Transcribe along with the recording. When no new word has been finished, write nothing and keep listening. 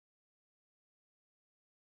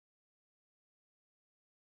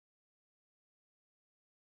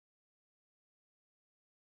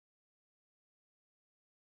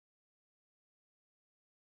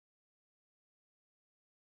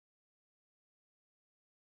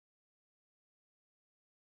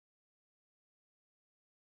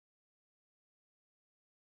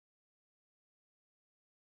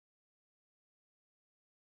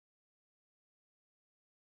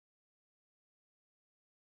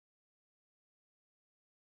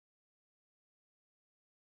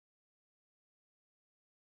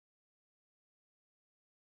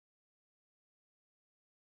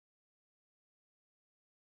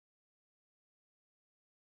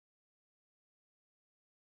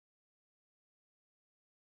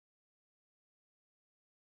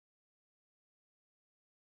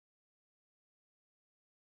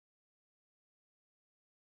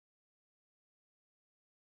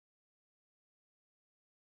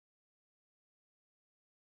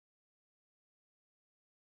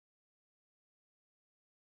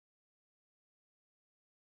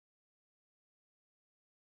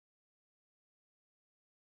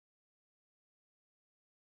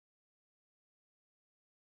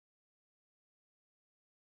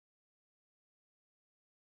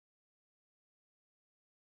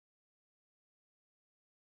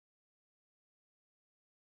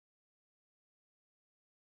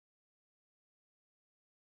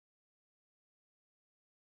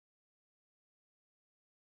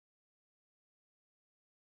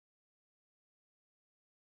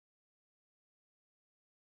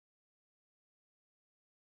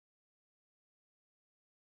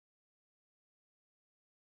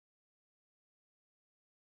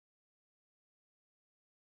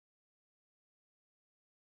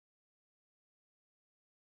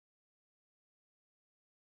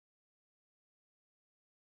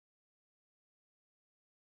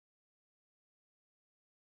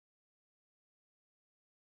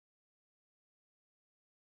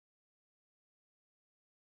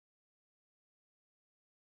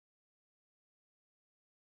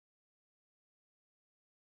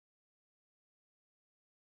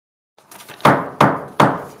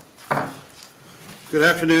Good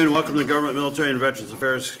afternoon. Welcome to the Government, Military, and Veterans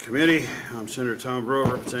Affairs Committee. I'm Senator Tom Brewer,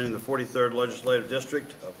 representing the 43rd Legislative District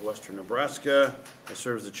of Western Nebraska. I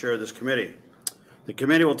serve as the chair of this committee. The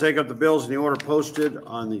committee will take up the bills in the order posted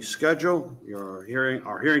on the schedule. Our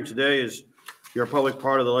hearing today is your public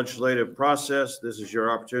part of the legislative process. This is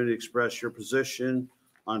your opportunity to express your position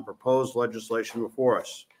on proposed legislation before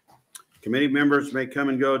us. Committee members may come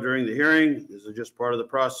and go during the hearing. This is just part of the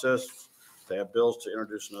process. They have bills to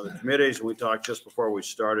introduce in other committees, and we talked just before we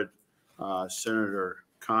started. Senator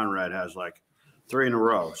Conrad has like 3 in a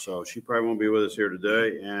row, so she probably won't be with us here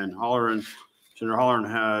today. And Senator Holleran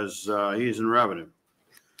has, he's in revenue.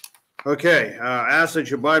 Okay, ask that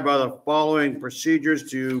you abide by the following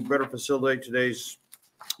procedures to better facilitate today's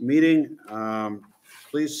meeting.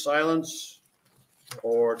 Please silence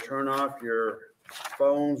or turn off your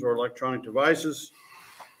phones or electronic devices.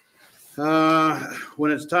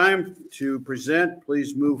 When it's time to present,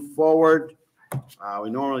 please move forward. We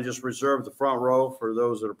normally just reserve the front row for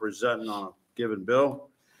those that are presenting on a given bill.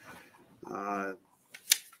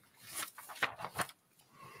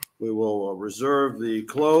 We will reserve the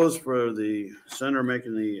close for the senator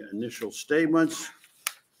making the initial statements.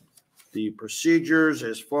 The procedures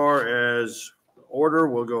as far as order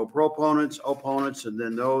will go proponents, opponents, and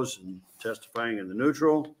then those testifying in the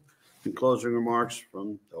neutral. And closing remarks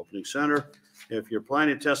from the opening senator. If you're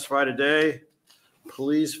planning to testify today,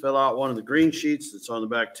 please fill out one of the green sheets that's on the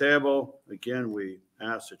back table. Again, we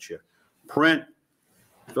ask that you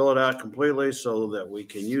fill it out completely so that we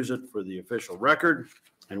can use it for the official record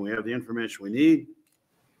and we have the information we need.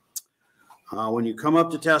 When you come up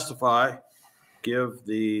to testify, give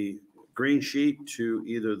the green sheet to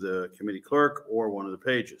either the committee clerk or one of the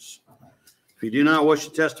pages. If you do not wish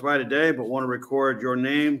to testify today but want to record your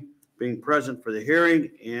name being present for the hearing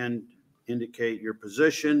and indicate your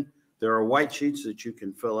position, there are white sheets that you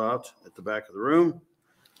can fill out at the back of the room.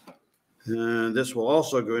 And this will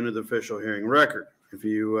also go into the official hearing record. If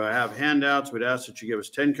you have handouts, we'd ask that you give us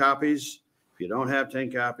 10 copies. If you don't have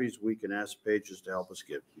 10 copies, we can ask pages to help us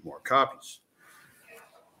get more copies.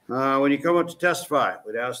 When you come up to testify,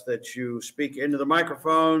 we'd ask that you speak into the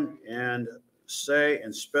microphone and say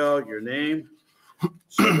and spell your name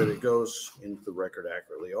so that it goes into the record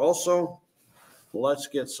accurately. Also, let's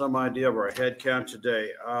get some idea of our head count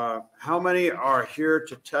today. How many are here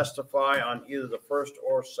to testify on either the first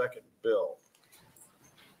or second bill?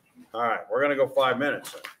 All right, we're going to go 5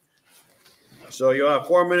 minutes. So you'll have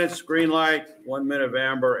 4 minutes green light, 1 minute of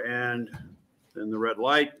amber, and then the red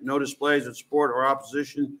light. No displays of support or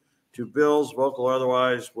opposition to bills, vocal or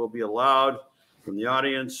otherwise, will be allowed from the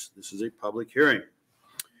audience. This is a public hearing.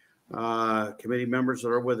 Committee members that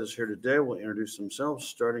are with us here today will introduce themselves,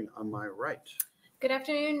 starting on my right. Good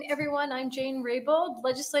afternoon, everyone. I'm Jane Raybold,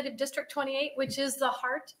 Legislative District 28, which is the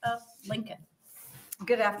heart of Lincoln.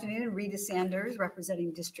 Good afternoon, Rita Sanders,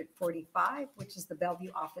 representing District 45, which is the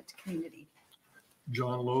Bellevue Offutt community.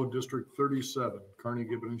 John Lowe, District 37, Kearney,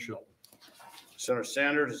 Gibbon, and Shelton. Senator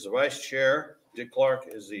Sanders is the vice chair. Dick Clark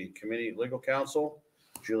is the committee legal counsel.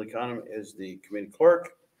 Julie Conham is the committee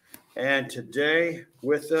clerk. And today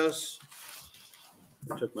with us,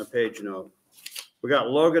 I took my page note. We got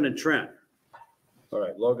Logan and Trent. All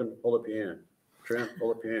right, Logan, hold up your hand. Trent,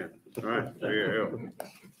 hold up your hand. All right, there you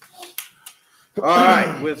go. All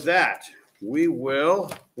right, with that, we will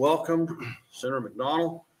welcome Senator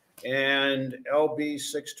McDonnell and LB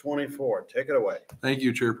 624. Take it away. Thank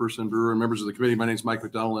you, Chairperson Brewer and members of the committee. My name is Mike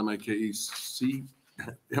McDonnell, M-I-K-E-M-C-D-O-N-N-E-L-L.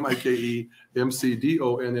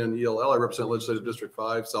 I represent Legislative District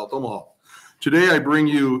 5, South Omaha. Today, I bring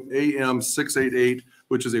you AM 688,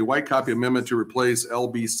 which is a white copy amendment to replace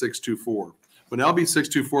LB 624. When LB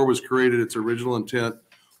 624 was created, its original intent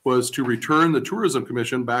was to return the Tourism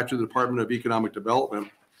Commission back to the Department of Economic Development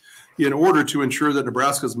in order to ensure that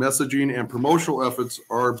Nebraska's messaging and promotional efforts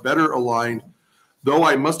are better aligned, though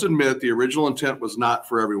I must admit the original intent was not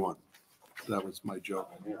for everyone. That was my joke.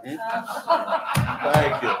 Thank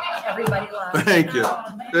you. Everybody loves. Thank you.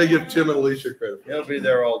 I give Tim and Alicia credit. He'll be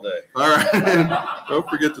there all day. All right. Don't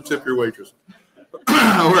forget to tip your waitress.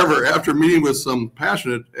 However, after meeting with some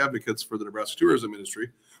passionate advocates for the Nebraska tourism industry,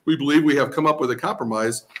 we believe we have come up with a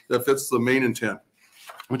compromise that fits the main intent,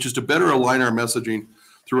 which is to better align our messaging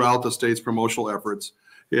throughout the state's promotional efforts.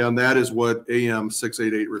 And that is what AM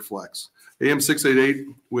 688 reflects. AM 688,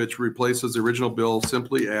 which replaces the original bill,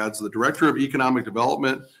 simply adds the Director of Economic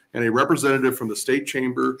Development and a representative from the State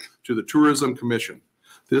Chamber to the Tourism Commission.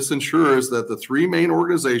 This ensures that the 3 main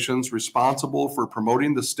organizations responsible for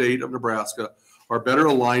promoting the state of Nebraska are better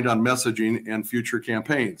aligned on messaging and future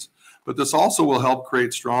campaigns. But this also will help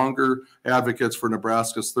create stronger advocates for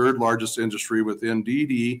Nebraska's 3rd largest industry within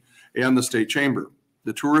DD and the State Chamber.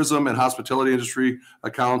 The tourism and hospitality industry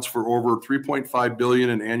accounts for over $3.5 billion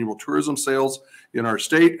in annual tourism sales in our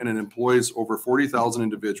state, and it employs over 40,000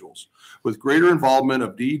 individuals. With greater involvement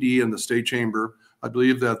of DED and the state chamber, I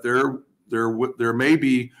believe that there may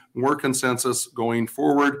be more consensus going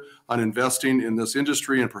forward on investing in this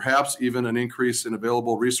industry and perhaps even an increase in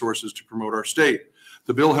available resources to promote our state.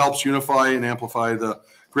 The bill helps unify and amplify the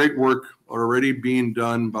great work already being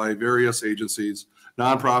done by various agencies,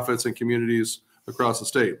 nonprofits, and communities across the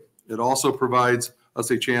state. It also provides us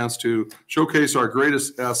a chance to showcase our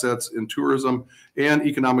greatest assets in tourism and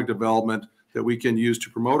economic development that we can use to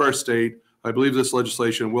promote our state. I believe this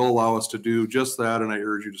legislation will allow us to do just that, and I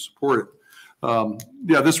urge you to support it.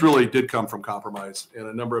 Yeah, this really did come from compromise and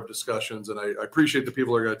a number of discussions, and I appreciate the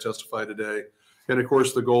people that are going to testify today. And of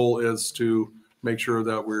course, the goal is to make sure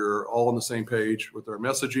that we're all on the same page with our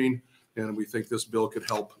messaging, and we think this bill could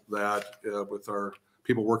help that with our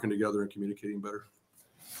people working together and communicating better.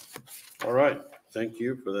 All right, thank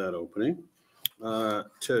you for that opening.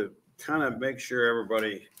 To kind of make sure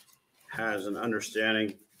everybody has an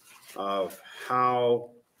understanding of how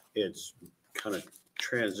it's kind of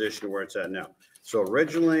transitioned to where it's at now. So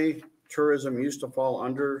originally, tourism used to fall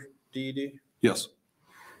under DED? Yes.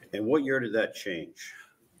 And what year did that change?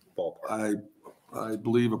 Ballpark. I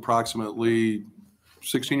believe approximately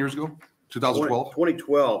 16 years ago, 2012.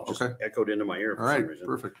 2012 just Okay. echoed into my ear for All right, some reason.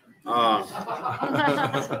 perfect.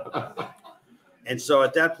 And so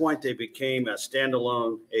at that point, they became a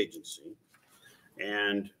standalone agency.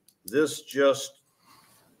 And this just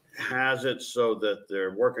has it so that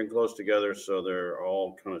they're working close together, so they're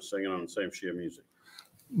all kind of singing on the same sheet of music.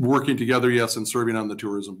 Working together, yes, and serving on the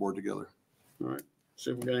tourism board together. All right.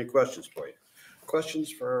 See if we got any questions for you.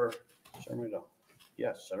 Questions for Senator McDonnell?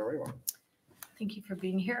 Yes, Senator Rayburn. Thank you for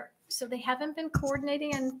being here. So they haven't been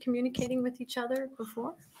coordinating and communicating with each other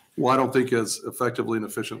before? Well, I don't think as effectively and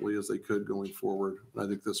efficiently as they could going forward. I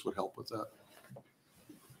think this would help with that.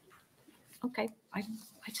 Okay, I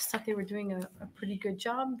just thought they were doing a pretty good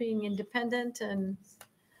job being independent and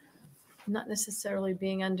not necessarily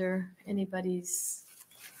being under anybody's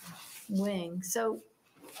wing. So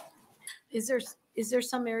is there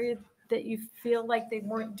some area that you feel like they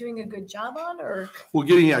weren't doing a good job on, or? Well,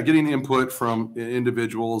 getting input from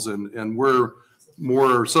individuals and we're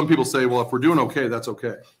more, some people say, well, if we're doing okay, that's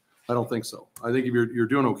okay. I don't think so. I think if you're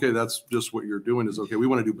doing okay, that's just what you're doing is okay. We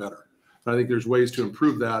want to do better. And I think there's ways to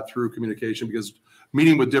improve that through communication, because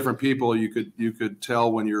meeting with different people, you could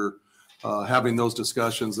tell when you're having those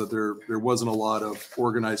discussions that there wasn't a lot of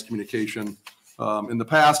organized communication in the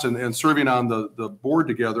past, and serving on the board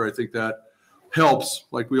together. I think that helps.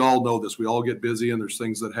 Like, we all know this, we all get busy and there's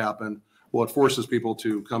things that happen. Well, it forces people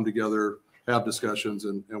to come together, have discussions,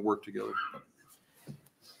 and work together.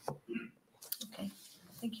 Okay,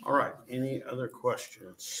 thank you. All right. Any other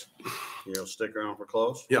questions? You'll stick around for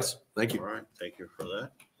close? Yes, thank you. All right. Thank you for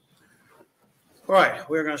that. All right.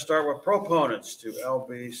 We're going to start with proponents to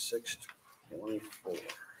LB 624.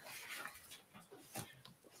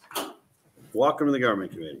 Welcome to the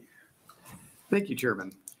Government Committee. Thank you,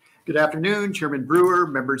 Chairman. Good afternoon, Chairman Brewer,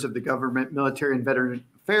 members of the Government, Military, and Veteran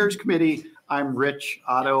Affairs Committee. I'm Rich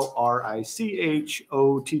Otto,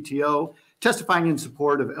 RICHOTTO, testifying in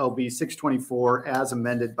support of LB 624 as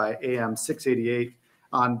amended by AM 688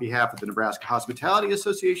 on behalf of the Nebraska Hospitality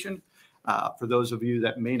Association. For those of you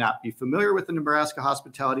that may not be familiar with the Nebraska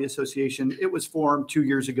Hospitality Association, it was formed 2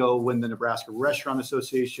 years ago when the Nebraska Restaurant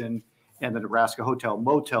Association and the Nebraska Hotel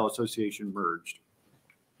Motel Association merged.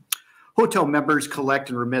 Hotel members collect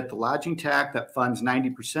and remit the lodging tax that funds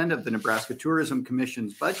 90% of the Nebraska Tourism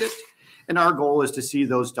Commission's budget, and our goal is to see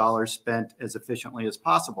those dollars spent as efficiently as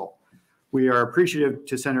possible. We are appreciative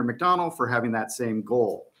to Senator McDonnell for having that same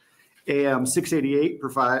goal. AM 688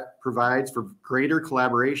 provides for greater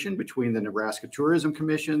collaboration between the Nebraska Tourism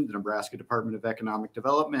Commission, the Nebraska Department of Economic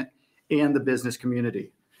Development, and the business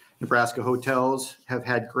community. Nebraska hotels have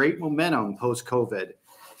had great momentum post-COVID,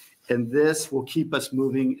 and this will keep us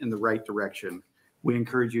moving in the right direction. We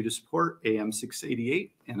encourage you to support AM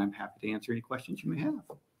 688, and I'm happy to answer any questions you may have.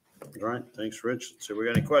 All right. Thanks, Rich. So we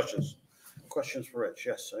got any questions? Questions for Rich?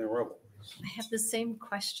 Yes, Senator Roble. I have the same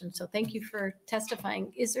question, so thank you for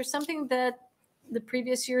testifying. Is there something that the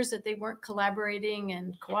previous years that they weren't collaborating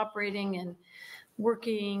and cooperating and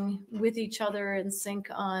working with each other in sync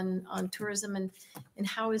on tourism, and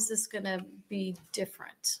how is this going to be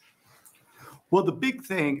different? Well, the big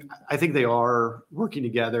thing, I think they are working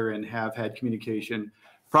together and have had communication.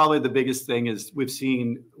 Probably the biggest thing is we've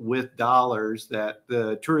seen with dollars that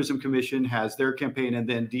the Tourism Commission has their campaign, and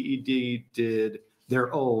then DED did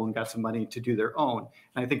their own, got some money to do their own.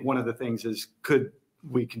 And I think one of the things is, could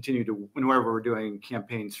we continue to, whenever we're doing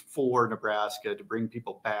campaigns for Nebraska to bring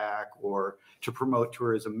people back or to promote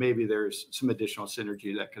tourism, maybe there's some additional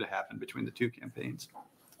synergy that could have happened between the two campaigns.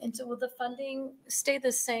 And so will the funding stay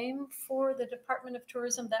the same for the Department of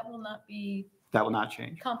Tourism? That will not be That will not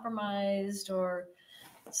change. compromised or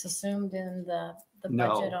it's assumed in the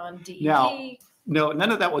No. budget on DED? Now, no,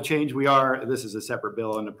 none of that will change. This is a separate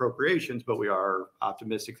bill on appropriations, but we are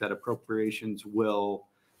optimistic that appropriations will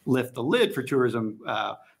lift the lid for tourism.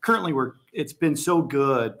 Currently, it's been so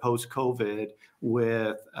good post-COVID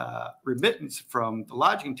with remittance from the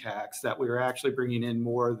lodging tax that we are actually bringing in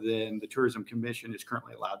more than the Tourism Commission is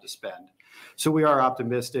currently allowed to spend. So we are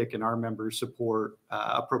optimistic, and our members support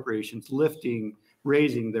appropriations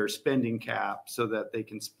raising their spending cap so that they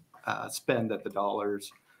can spend at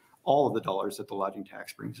all of the dollars that the lodging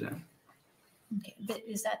tax brings in. Okay, but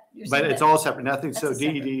is that? But it's all separate, nothing. So That's a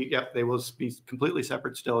separate. DED, yep, they will be completely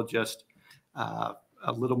separate still, just a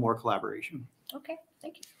little more collaboration. Okay,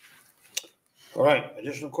 thank you. All right,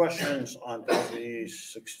 additional questions on LB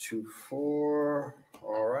 624?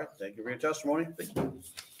 All right, thank you for your testimony.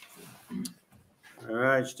 All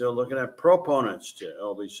right, still looking at proponents to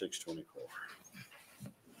LB 624.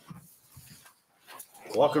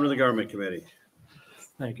 Welcome to the Government Committee.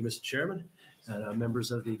 Thank you, Mr. Chairman, and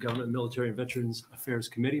members of the Government, Military, and Veterans Affairs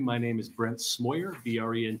Committee. My name is Brent Smoyer,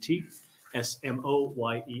 Brent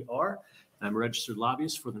Smoyer. I'm a registered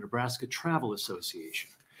lobbyist for the Nebraska Travel Association.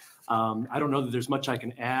 I don't know that there's much I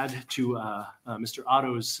can add to Mr.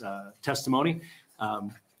 Otto's testimony.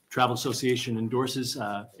 Travel Association endorses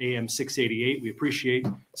AM 688. We appreciate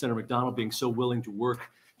Senator McDonnell being so willing to work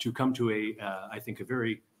to come to I think, a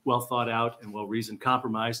very well thought out and well-reasoned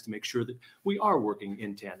compromise to make sure that we are working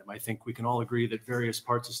in tandem. I think we can all agree that various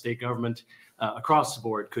parts of state government across the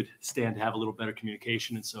board could stand to have a little better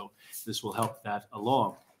communication, and so this will help that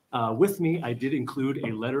along. With me, I did include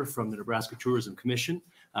a letter from the Nebraska Tourism Commission.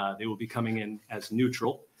 They will be coming in as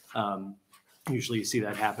neutral. Usually you see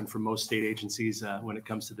that happen for most state agencies when it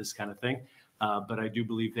comes to this kind of thing. But I do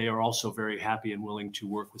believe they are also very happy and willing to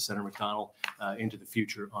work with Senator McDonnell into the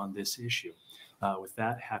future on this issue. With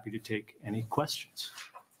that, happy to take any questions.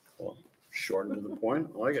 Well, short and to the point.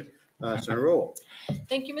 I like it. Senator Rule.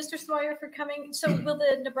 Thank you, Mr. Smoyer, for coming. So will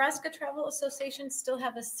the Nebraska Travel Association still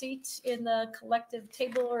have a seat in the collective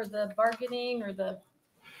table or the bargaining or the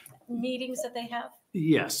meetings that they have?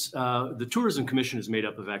 Yes, the Tourism Commission is made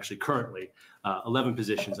up of actually currently 11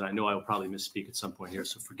 positions, and I know I will probably misspeak at some point here,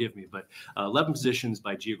 so forgive me, but 11 positions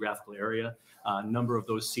by geographical area. A number of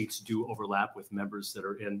those seats do overlap with members that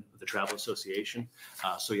are in the Travel Association.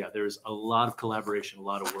 So yeah, there's a lot of collaboration, a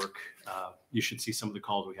lot of work. You should see some of the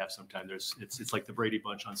calls we have sometimes. It's like the Brady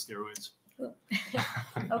Bunch on steroids.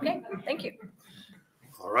 Okay, thank you.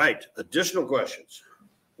 All right, additional questions.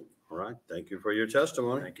 All right, thank you for your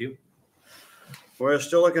testimony. Thank you. We're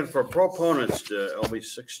still looking for proponents to LB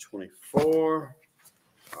 624.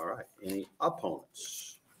 All right, any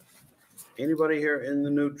opponents? Anybody here in the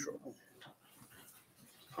neutral?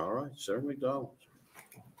 All right, Senator McDonnell.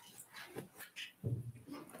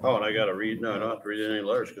 Oh, and I got to read, no, I don't have to read any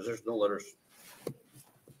letters because there's no letters.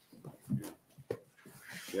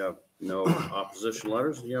 You have no opposition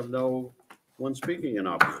letters, and you have no one speaking in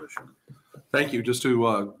opposition. Thank you. Just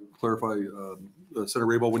to clarify, Senator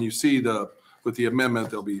Rabel, when you see with the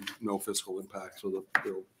amendment, there'll be no fiscal impact. So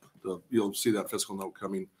you'll see that fiscal note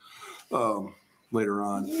coming later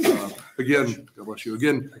on. Again, God bless you.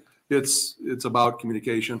 Again, it's about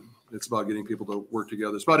communication. It's about getting people to work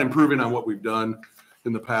together. It's about improving on what we've done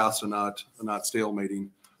in the past and not stalemating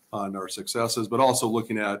on our successes, but also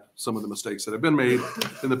looking at some of the mistakes that have been made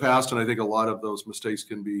in the past. And I think a lot of those mistakes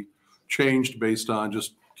can be changed based on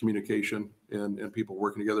just communication and people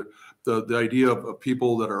working together. The idea of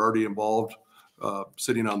people that are already involved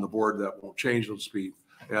sitting on the board, that won't change. It'll just be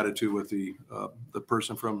added to with the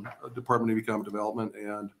person from Department of Economic Development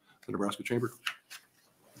and the Nebraska Chamber.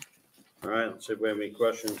 All right, let's see if we have any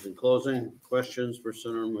questions in closing. Questions for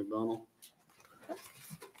Senator McDonnell?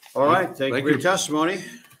 All right, thank you for your testimony.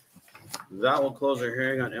 That will close our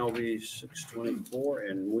hearing on LB 624,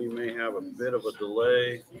 and we may have a bit of a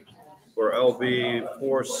delay for LB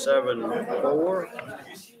 474.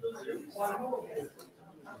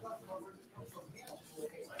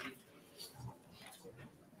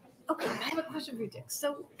 Okay, I have a question for you, Dick.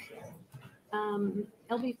 So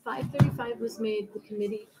LB 535 was made the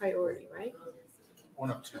committee priority, right?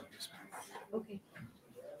 One of two. Okay.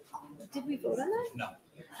 Did we vote on that? No.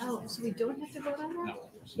 Oh, so we don't have to vote on that? No.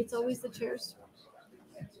 It's always the chair's?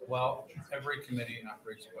 Well, every committee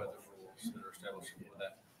operates by the rules that are established for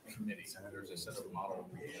that committee. There's a set of model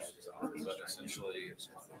rules, but essentially, in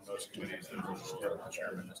most committees, there's a rule the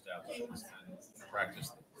chairman establishes and practice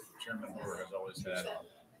that Chairman Brewer has always had,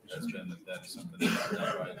 has been that is something that's done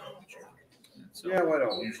by the chairman. And so Yeah, why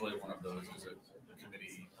don't we? usually one of those is a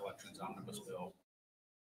committee elections omnibus bill.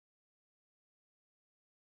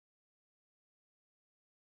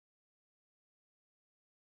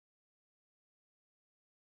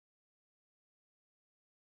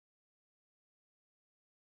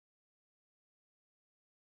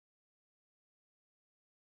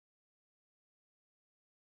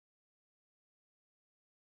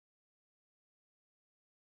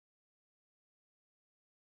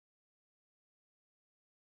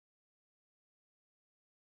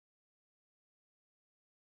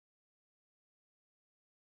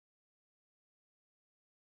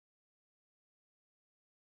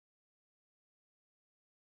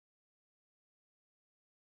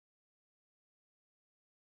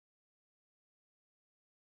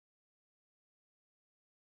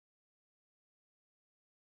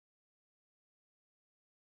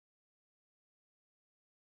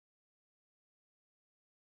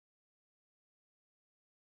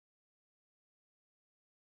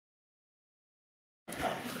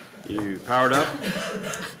 You powered up?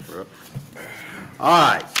 All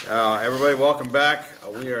right, everybody, welcome back.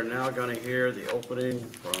 We are now going to hear the opening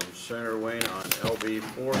from Senator Wayne on LB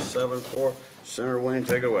 474. Senator Wayne,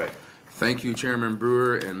 take it away. Thank you, Chairman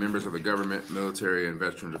Brewer and members of the Government, Military, and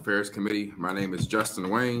Veterans Affairs Committee. My name is Justin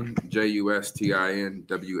Wayne, Justin Wayne,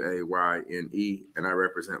 and I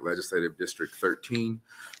represent Legislative District 13,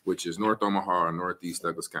 which is North Omaha and Northeast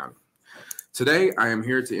Douglas County. Today, I am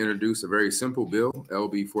here to introduce a very simple bill,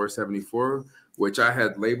 LB 474, which I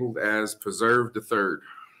had labeled as Preserve the Third.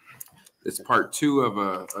 It's part two of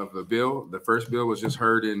a bill. The first bill was just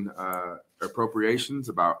heard in appropriations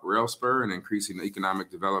about rail spur and increasing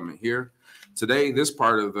economic development here. Today, this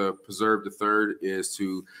part of the Preserve the Third is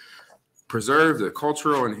to preserve the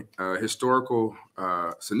cultural and historical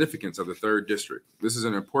significance of the third district. This is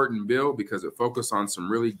an important bill because it focuses on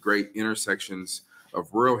some really great intersections of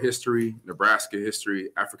rural history, Nebraska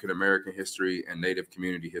history, African-American history, and Native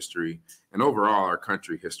community history, and overall our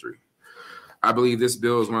country history. I believe this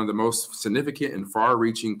bill is one of the most significant and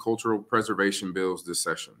far-reaching cultural preservation bills this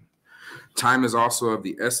session. Time is also of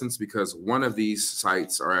the essence because one of these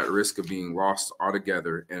sites are at risk of being lost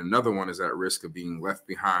altogether, and another one is at risk of being left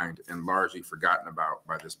behind and largely forgotten about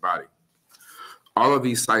by this body. All of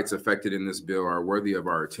these sites affected in this bill are worthy of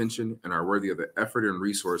our attention and are worthy of the effort and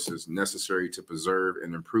resources necessary to preserve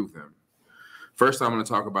and improve them. First, I'm going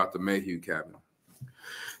to talk about the Mayhew cabin.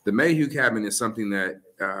 The Mayhew cabin is something that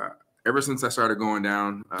ever since I started going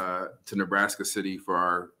down to Nebraska City for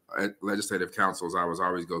our legislative councils, I was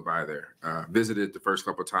always go by there. Visited the first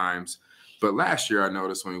couple of times, but last year I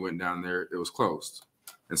noticed when we went down there, it was closed.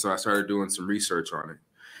 And so I started doing some research on it.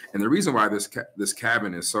 And the reason why this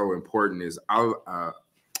cabin is so important is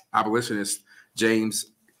abolitionist James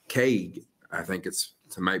Keig, I think it's,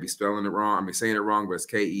 I might be spelling it wrong, saying it wrong, but it's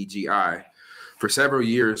K-E-G-I, for several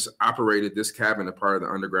years operated this cabin a part of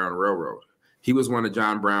the Underground Railroad. He was one of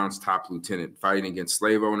John Brown's top lieutenant fighting against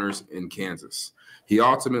slave owners in Kansas. He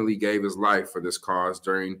ultimately gave his life for this cause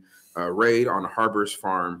during a raid on Harbor's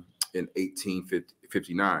Farm in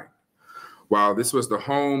 1859. While this was the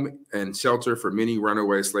home and shelter for many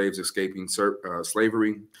runaway slaves escaping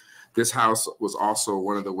slavery, this house was also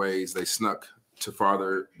one of the ways they snuck to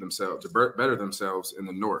better themselves in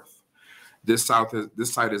the North. This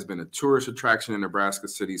site has been a tourist attraction in Nebraska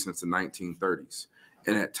City since the 1930s.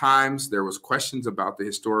 And at times there was questions about the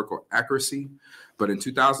historical accuracy, but in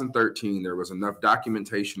 2013, there was enough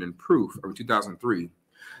documentation and proof, or 2003,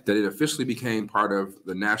 that it officially became part of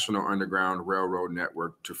the National Underground Railroad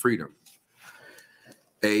Network to Freedom,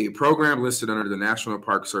 a program listed under the National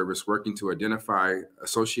Park Service working to identify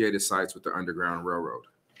associated sites with the Underground Railroad.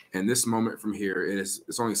 And this moment from here,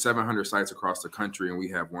 it's only 700 sites across the country, and we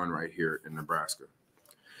have one right here in Nebraska.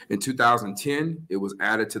 In 2010, it was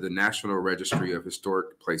added to the National Registry of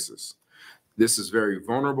Historic Places. This is a very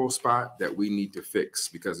vulnerable spot that we need to fix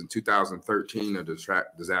because in 2013, a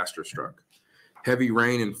disaster struck. Heavy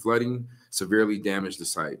rain and flooding severely damaged the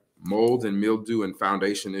site. Mold and mildew and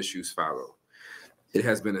foundation issues followed. It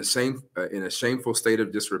has been in a shameful state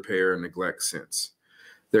of disrepair and neglect since.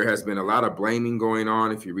 There has been a lot of blaming going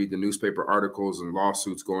on if you read the newspaper articles and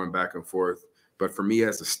lawsuits going back and forth. But for me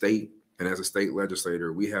as a state and as a state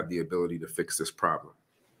legislator, we have the ability to fix this problem.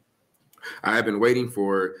 I have been waiting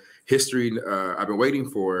for History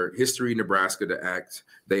Nebraska to act.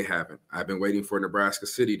 They haven't. I've been waiting for Nebraska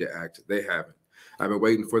City to act. They haven't. I've been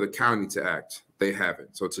waiting for the county to act. They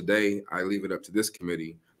haven't. So today I leave it up to this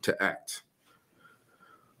committee to act.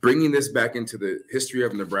 Bringing this back into the history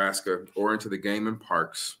of Nebraska or into the game and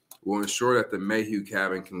parks will ensure that the Mayhew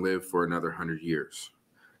cabin can live for another 100 years.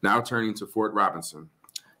 Now turning to Fort Robinson.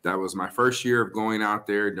 That was my first year of going out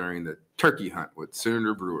there during the turkey hunt with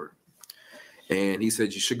Senator Brewer. And he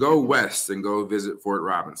said, you should go west and go visit Fort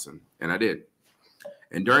Robinson. And I did.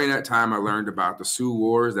 And during that time, I learned about the Sioux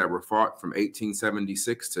Wars that were fought from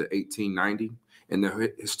 1876 to 1890 and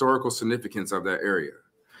the historical significance of that area.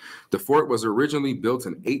 The fort was originally built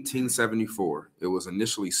in 1874. It was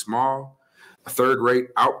initially small, a third-rate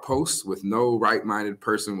outpost with no right-minded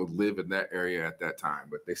person would live in that area at that time,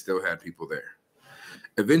 but they still had people there.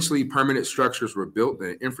 Eventually, permanent structures were built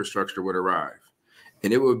and infrastructure would arrive,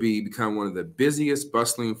 and it would become one of the busiest,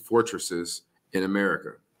 bustling fortresses in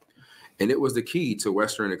America. And it was the key to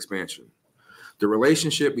Western expansion. The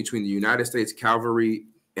relationship between the United States Cavalry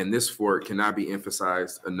and this fort cannot be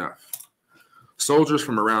emphasized enough. Soldiers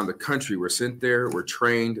from around the country were sent there, were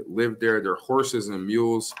trained, lived there. Their horses and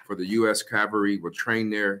mules for the U.S. Cavalry were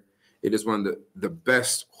trained there. It is one of the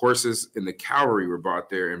best horses in the cavalry were bought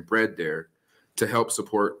there and bred there to help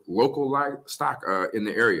support local livestock in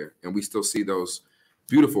the area. And we still see those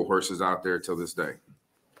beautiful horses out there till this day.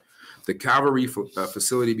 The cavalry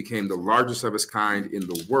facility became the largest of its kind in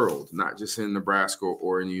the world, not just in Nebraska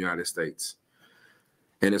or in the United States.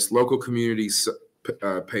 And its local communities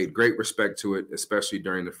paid great respect to it, especially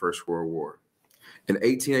during the First World War. In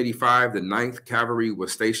 1885, the 9th Cavalry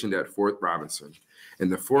was stationed at Fort Robinson,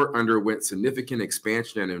 and the fort underwent significant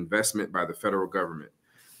expansion and investment by the federal government.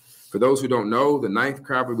 For those who don't know, the 9th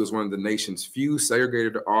Cavalry was one of the nation's few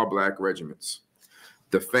segregated all-black regiments.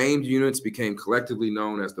 The famed units became collectively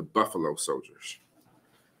known as the Buffalo Soldiers.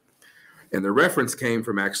 And the reference came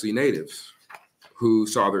from actually natives who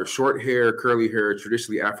saw their short hair, curly hair,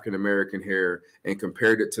 traditionally African-American hair, and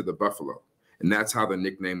compared it to the buffalo. And that's how the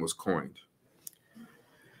nickname was coined.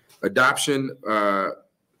 Adoption,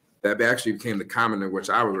 that actually became the common in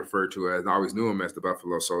which I would refer to as, I always knew them as the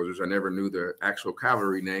Buffalo Soldiers. I never knew the actual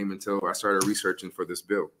cavalry name until I started researching for this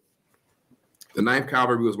bill. The 9th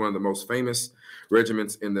Cavalry was one of the most famous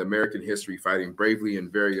regiments in the American history, fighting bravely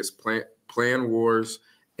in various planned wars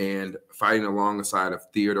and fighting alongside of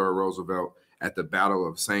Theodore Roosevelt at the Battle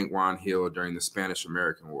of St. Juan Hill during the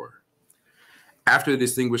Spanish-American War. After the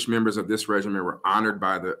distinguished members of this regiment were honored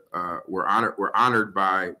by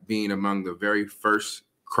being among the very first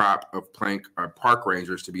crop of park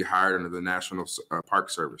rangers to be hired under the National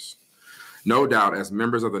Park Service. No doubt, as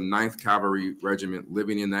members of the 9th Cavalry Regiment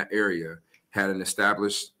living in that area had an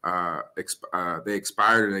established, they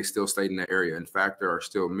expired and they still stayed in that area. In fact, there are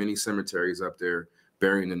still many cemeteries up there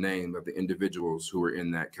bearing the name of the individuals who were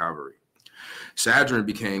in that cavalry. Chadron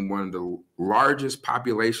became one of the largest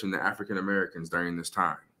population of African Americans during this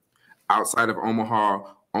time. Outside of Omaha,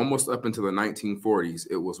 almost up into the 1940s,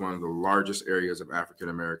 it was one of the largest areas of African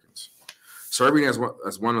Americans. Serving as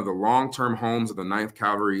one of the long-term homes of the 9th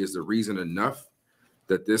Cavalry is the reason enough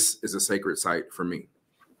that this is a sacred site for me.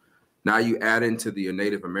 Now you add into the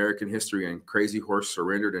Native American history, and Crazy Horse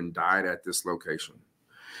surrendered and died at this location.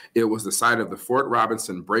 It was the site of the Fort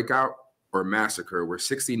Robinson breakout or massacre, where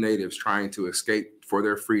 60 natives trying to escape for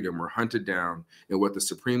their freedom were hunted down in what the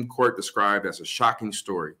Supreme Court described as a shocking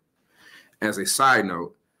story. As a side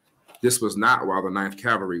note, this was not while the 9th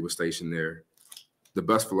Cavalry was stationed there. The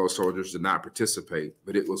Buffalo Soldiers did not participate,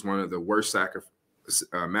 but it was one of the worst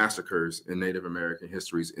massacres in Native American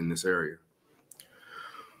histories in this area.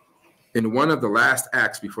 In one of the last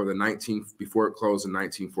acts before it closed in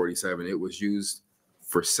 1947, it was used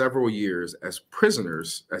for several years as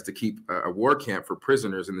prisoners, as to keep a war camp for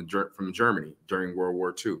prisoners from Germany during World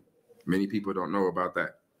War II. Many people don't know about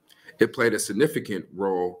that. It played a significant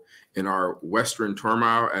role in our Western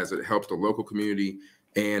turmoil as it helped the local community,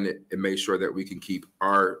 and it made sure that we can keep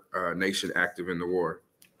our nation active in the war.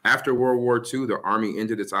 After World War II, the Army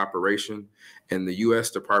ended its operation and the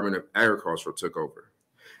U.S. Department of Agriculture took over.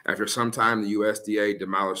 After some time, the USDA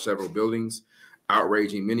demolished several buildings,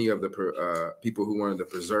 outraging many of the people who wanted to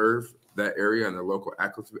preserve that area and the local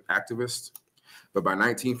activists. But by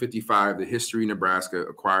 1955, the History Nebraska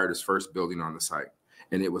acquired its first building on the site,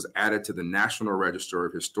 and it was added to the National Register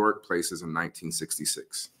of Historic Places in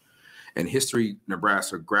 1966. And History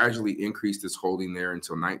Nebraska gradually increased its holding there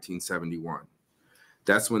until 1971.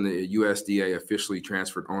 That's when the USDA officially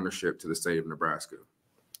transferred ownership to the state of Nebraska.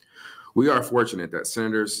 We are fortunate that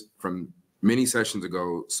senators from many sessions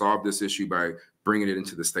ago solved this issue by bringing it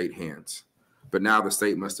into the state hands. But now the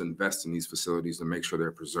state must invest in these facilities to make sure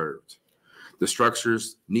they're preserved. The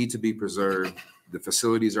structures need to be preserved, the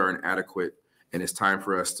facilities are inadequate, and it's time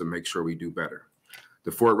for us to make sure we do better.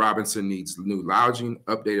 The Fort Robinson needs new lodging,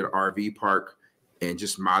 updated RV park, and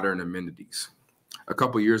just modern amenities. A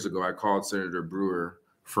couple years ago, I called Senator Brewer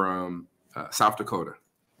from South Dakota.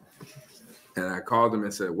 And I called him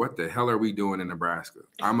and said, what the hell are we doing in Nebraska?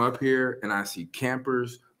 I'm up here and I see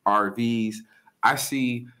campers, RVs. I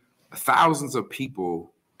see thousands of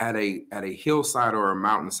people at a hillside or a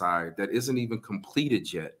mountainside that isn't even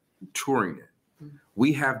completed yet, touring it.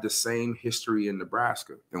 We have the same history in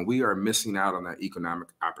Nebraska, and we are missing out on that economic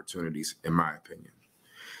opportunities, in my opinion.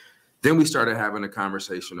 Then we started having a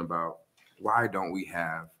conversation about why don't we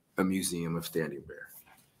have a museum of Standing Bear?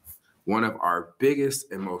 One of our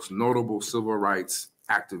biggest and most notable civil rights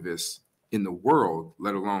activists in the world,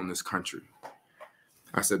 let alone this country.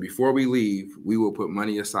 I said, before we leave, we will put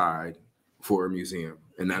money aside for a museum.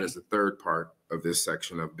 And that is the third part of this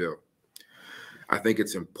section of bill. I think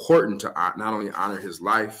it's important to not only honor his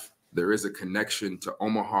life, there is a connection to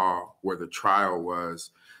Omaha where the trial was,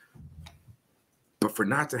 but for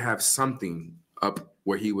not to have something up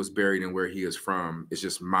where he was buried and where he is from is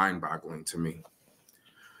just mind-boggling to me.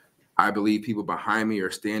 I believe people behind me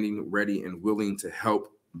are standing ready and willing to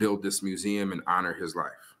help build this museum and honor his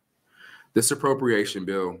life. This appropriation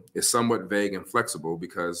bill is somewhat vague and flexible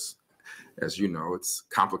because, as you know, it's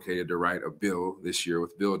complicated to write a bill this year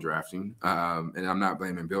with bill drafting. And I'm not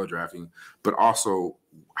blaming bill drafting, but also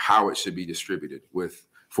how it should be distributed, with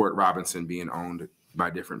Fort Robinson being owned by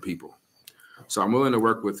different people. So I'm willing to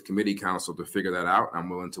work with committee council to figure that out. I'm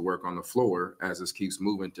willing to work on the floor as this keeps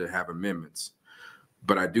moving to have amendments.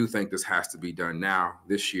 But I do think this has to be done now,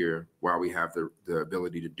 this year, while we have the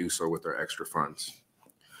ability to do so with our extra funds.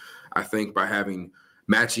 I think by having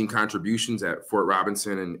matching contributions at Fort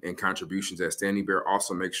Robinson and contributions at Standing Bear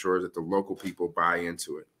also make sure that the local people buy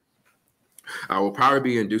into it. I will probably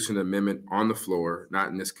be inducing an amendment on the floor, not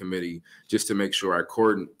in this committee, just to make sure I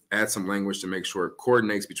add some language to make sure it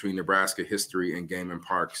coordinates between Nebraska history and game and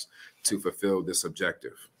parks to fulfill this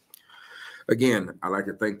objective. Again, I'd like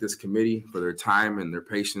to thank this committee for their time and their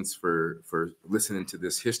patience for listening to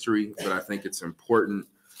this history, but I think it's important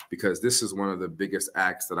because this is one of the biggest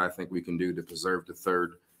acts that I think we can do to preserve the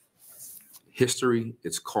third history,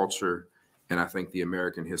 its culture, and I think the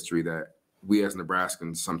American history that we as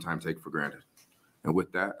Nebraskans sometimes take for granted. And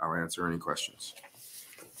with that, I'll answer any questions.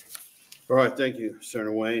 All right, thank you,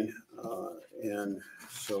 Senator Wayne. And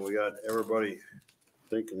so we got everybody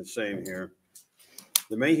thinking the same here.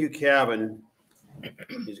 The Mayhew cabin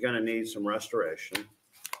is going to need some restoration.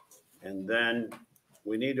 And then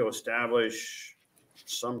we need to establish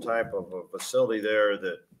some type of a facility there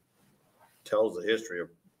that tells the history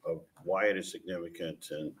of why it is significant.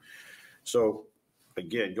 And so,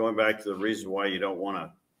 again, going back to the reason why you don't want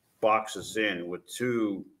to box us in with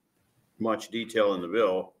too much detail in the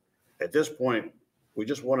bill, at this point, we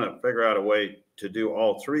just want to figure out a way to do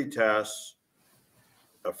all three tasks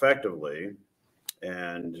effectively.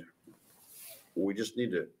 And we just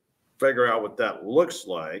need to figure out what that looks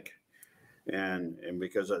like. And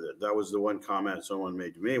because that was the one comment someone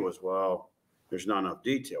made to me was, well, there's not enough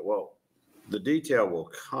detail. Well, the detail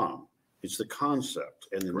will come. It's the concept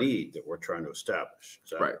and the need that we're trying to establish.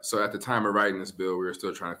 Right. So at the time of writing this bill, we were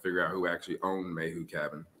still trying to figure out who actually owned Mayhew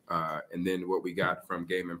Cabin. And then what we got from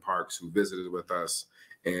Game and Parks, who visited with us,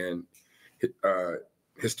 and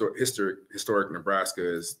Historic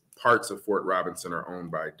Nebraska is parts of Fort Robinson are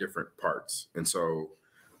owned by different parts. And so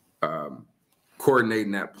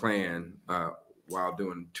coordinating that plan while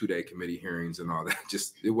doing 2-day committee hearings and all that,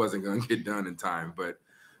 just it wasn't going to get done in time. But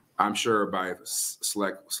I'm sure by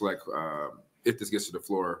select, if this gets to the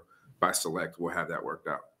floor, by select, we'll have that worked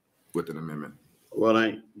out with an amendment. Well,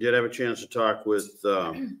 I did have a chance to talk with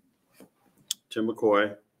Tim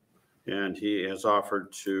McCoy, and he has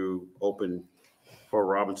offered to open Fort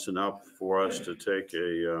Robinson up for us to take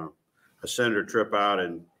a senator trip out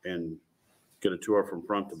and get a tour from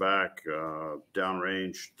front to back,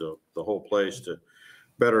 downrange, the whole place, to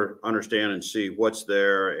better understand and see what's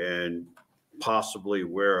there and possibly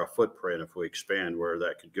where a footprint, if we expand, where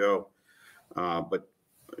that could go. But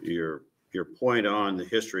your point on the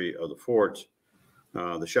history of the fort,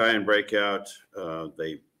 the Cheyenne breakout,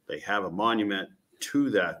 they have a monument to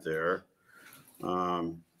that there.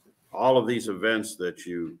 All of these events that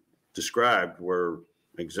you described were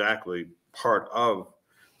exactly part of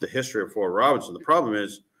the history of Fort Robinson. The problem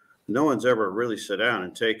is no one's ever really sat down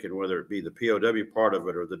and taken, whether it be the POW part of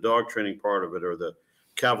it or the dog training part of it or the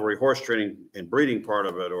cavalry horse training and breeding part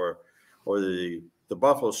of it or the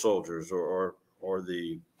Buffalo Soldiers or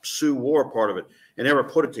the Sioux War part of it, and ever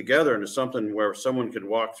put it together into something where someone could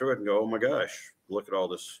walk through it and go, oh my gosh, look at all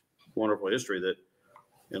this wonderful history that,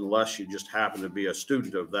 unless you just happen to be a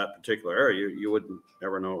student of that particular area, you wouldn't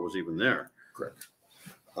ever know it was even there. Correct.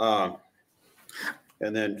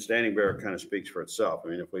 And then Standing Bear kind of speaks for itself. I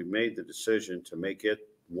mean, if we made the decision to make it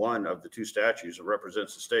one of the two statues that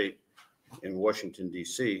represents the state in Washington,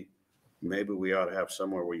 D.C., maybe we ought to have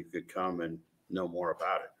somewhere where you could come and know more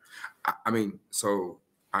about it. I mean, so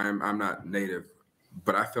I'm not native,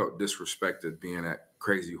 but I felt disrespected being at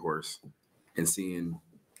Crazy Horse and seeing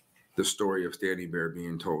the story of Standing Bear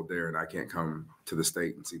being told there, and I can't come to the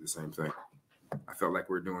state and see the same thing. I felt like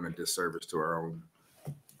we're doing a disservice to our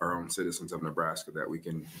own citizens of Nebraska that we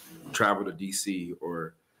can travel to DC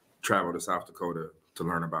or travel to South Dakota to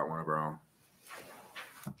learn about one of our own.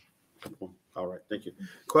 All right, thank you.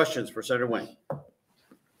 Questions for Senator Wayne?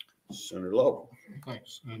 Senator Lowe.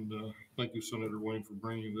 Thanks, and thank you, Senator Wayne, for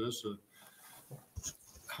bringing this.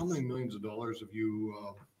 How many millions of dollars have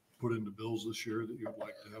you put into bills this year that you'd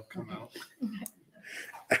like to have come out?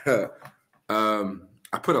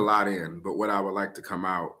 I put a lot in, but what I would like to come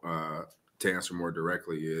out to answer more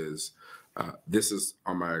directly is this is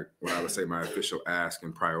on my, what I would say, my official ask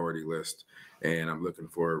and priority list, and I'm looking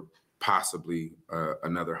for possibly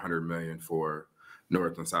another $100 million for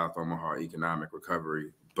North and South Omaha economic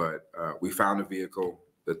recovery. But we found a vehicle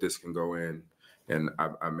that this can go in, and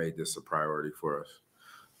I made this a priority for us.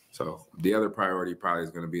 So the other priority probably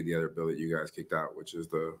is going to be the other bill that you guys kicked out, which is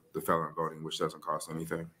the felon voting, which doesn't cost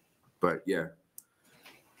anything. But yeah,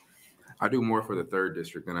 I do more for the 3rd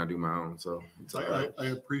district than I do my own. So it's all right. I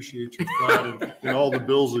appreciate your pride in all the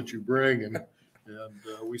bills that you bring, and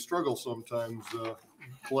we struggle sometimes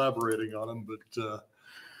collaborating on them. But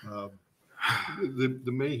the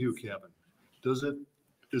Mayhew cabin,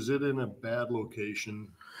 is it in a bad location?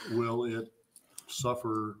 Will it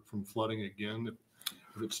suffer from flooding again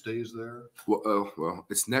if it stays there? Well,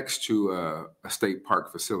 it's next to a state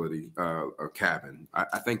park facility, a cabin.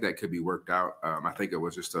 I think that could be worked out. I think it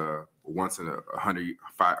was just a once in a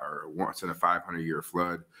 500-year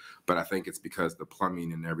flood, but I think it's because the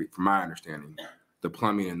plumbing and from my understanding, the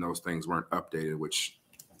plumbing and those things weren't updated, which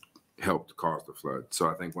helped cause the flood. So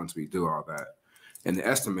I think once we do all that, and the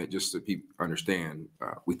estimate, just so people understand,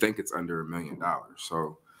 we think it's under $1 million.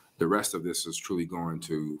 So the rest of this is truly going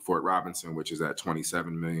to Fort Robinson, which is at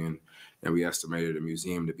 $27 million, and we estimated a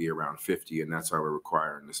museum to be around 50, and that's why we're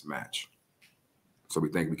requiring this match. So we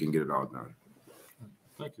think we can get it all done.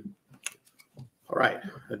 Thank you. All right,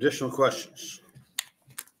 additional questions?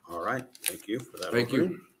 All right, thank you for that. Thank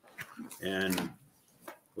you. And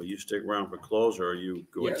will you stick around for close, or are you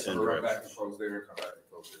going to? Right back to close there, come back to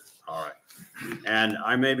close there. All right, and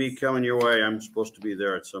I may be coming your way. I'm supposed to be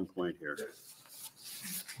there at some point here.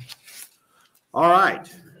 All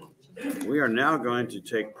right, we are now going to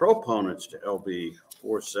take proponents to LB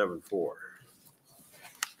 474.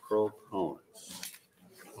 Proponents.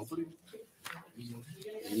 Nobody?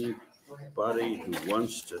 Anybody who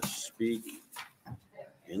wants to speak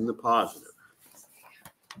in the positive?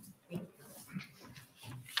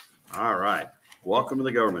 All right, welcome to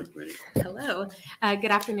the Government Committee. Hello,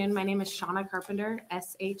 good afternoon. My name is Shauna Carpenter,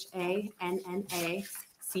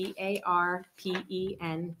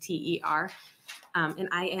 SHANNA-CARPENTER. And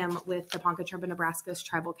I am with the Ponca-Trumbull, Nebraska's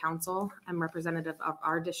Tribal Council. I'm representative of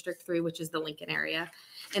our District 3, which is the Lincoln area.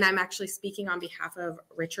 And I'm actually speaking on behalf of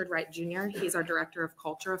Richard Wright Jr. He's our Director of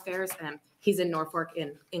Culture Affairs, and he's in Norfolk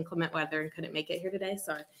in inclement weather and couldn't make it here today.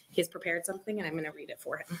 So he's prepared something, and I'm going to read it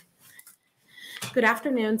for him. Good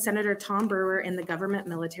afternoon, Senator Tom Brewer and the Government,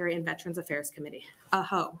 Military, and Veterans Affairs Committee.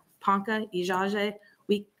 Aho, Ponca, Ijaje,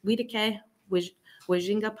 Widike,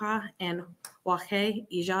 Wajingapa, and Wahe,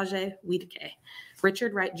 Ijaje, Widike.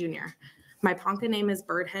 Richard Wright Jr. My Ponca name is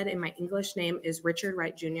Birdhead and my English name is Richard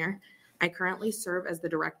Wright Jr. I currently serve as the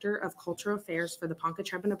Director of Cultural Affairs for the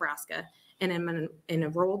Ponca-Trumbull, Nebraska, and am an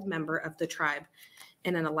enrolled member of the tribe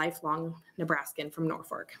and a lifelong Nebraskan from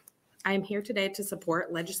Norfolk. I am here today to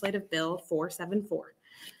support Legislative Bill 474.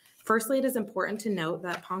 Firstly, it is important to note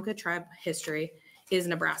that Ponca tribe history is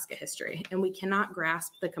Nebraska history, and we cannot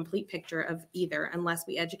grasp the complete picture of either unless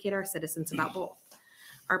we educate our citizens about both.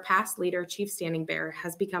 Our past leader, Chief Standing Bear,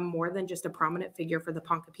 has become more than just a prominent figure for the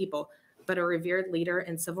Ponca people, but a revered leader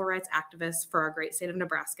and civil rights activist for our great state of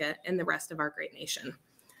Nebraska and the rest of our great nation.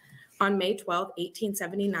 On May 12,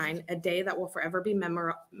 1879, a day that will forever be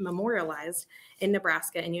memorialized in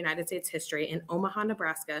Nebraska and United States history, in Omaha,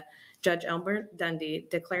 Nebraska, Judge Elmer Dundee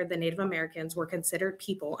declared the Native Americans were considered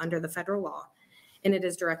people under the federal law, and it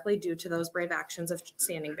is directly due to those brave actions of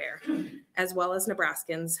Standing Bear, as well as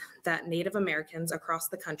Nebraskans, that Native Americans across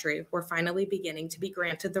the country were finally beginning to be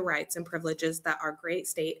granted the rights and privileges that our great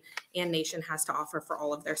state and nation has to offer for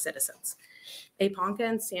all of their citizens. A Ponca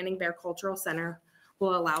and Standing Bear Cultural Center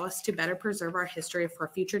will allow us to better preserve our history for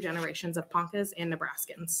future generations of Poncas and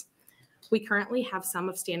Nebraskans. We currently have some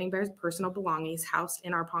of Standing Bear's personal belongings housed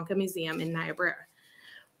in our Ponca Museum in Niobrara.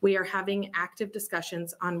 We are having active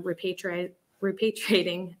discussions on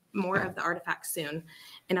repatriating more of the artifacts soon,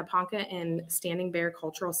 and a Ponca and Standing Bear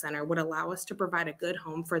Cultural Center would allow us to provide a good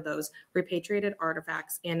home for those repatriated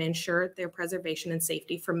artifacts and ensure their preservation and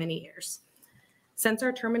safety for many years. Since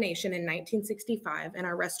our termination in 1965 and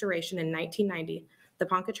our restoration in 1990, the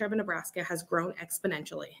Ponca Tribe of Nebraska has grown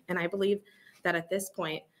exponentially, and I believe that at this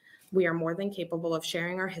point, we are more than capable of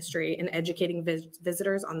sharing our history and educating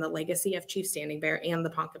visitors on the legacy of Chief Standing Bear and the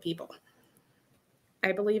Ponca people.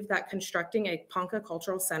 I believe that constructing a Ponca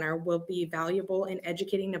Cultural Center will be valuable in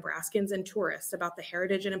educating Nebraskans and tourists about the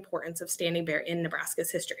heritage and importance of Standing Bear in Nebraska's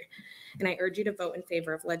history. And I urge you to vote in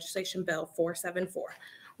favor of Legislation Bill 474.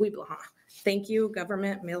 Thank you,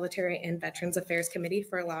 Government, Military, and Veterans Affairs Committee,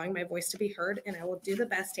 for allowing my voice to be heard, and I will do the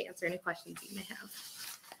best to answer any questions you may have.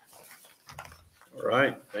 All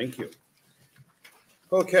right, thank you.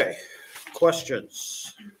 Okay,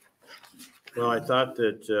 questions? Well, I thought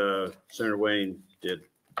that Senator Wayne did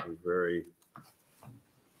a very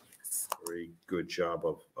good job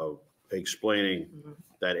of explaining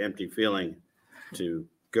that empty feeling to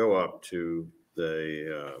go up to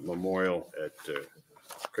the memorial at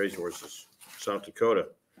Crazy Horses, South Dakota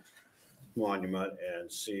monument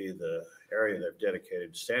and see the area they've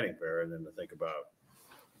dedicated to Standing Bear, and then to think about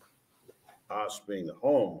us being the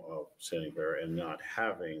home of Standing Bear and not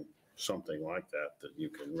having something like that you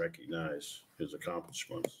can recognize his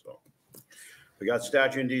accomplishments. So we got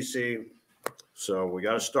statue in DC, so we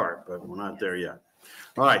got to start, but we're not there yet.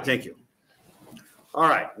 All right, thank you. All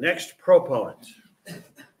right, next proponent.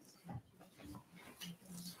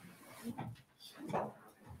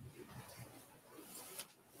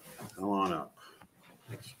 Come on up.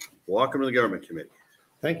 Welcome to the Government Committee.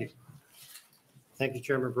 Thank you. Thank you,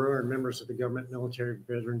 Chairman Brewer and members of the Government, Military,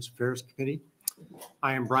 Veterans Affairs Committee.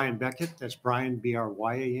 I am Brian Beckett. That's Brian,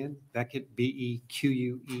 B-R-Y-A-N, Beckett,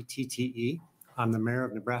 B-E-Q-U-E-T-T-E. I'm the mayor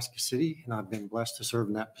of Nebraska City, and I've been blessed to serve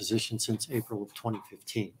in that position since April of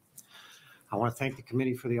 2015. I want to thank the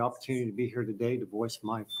committee for the opportunity to be here today to voice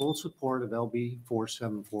my full support of LB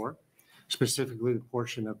 474, specifically the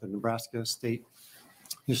portion of the Nebraska State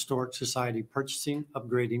Historic Society purchasing,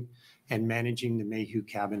 upgrading, and managing the Mayhew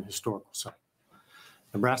Cabin Historical Site.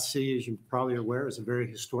 Nebraska City, as you're probably aware, is a very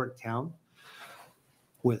historic town.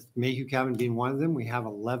 With Mayhew Cabin being one of them, we have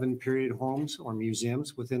 11 period homes or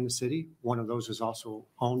museums within the city. One of those is also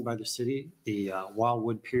owned by the city, the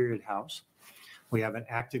Wildwood Period House. We have an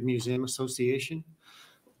active museum association.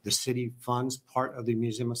 The city funds part of the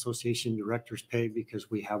museum association director's pay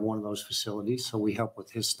because we have one of those facilities, so we help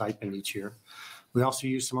with his stipend each year. We also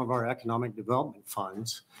use some of our economic development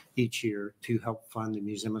funds each year to help fund the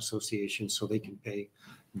museum association so they can pay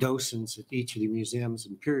docents at each of the museums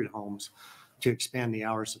and period homes to expand the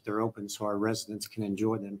hours that they're open so our residents can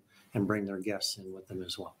enjoy them and bring their guests in with them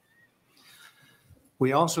as well.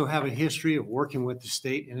 We also have a history of working with the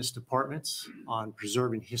state and its departments on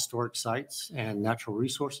preserving historic sites and natural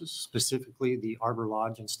resources, specifically the Arbor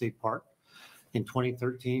Lodge and State Park. In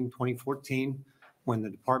 2013, 2014, when the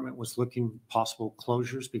department was looking possible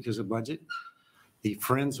closures because of budget, the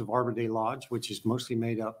Friends of Arbor Day Lodge, which is mostly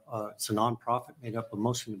made up, it's a nonprofit made up of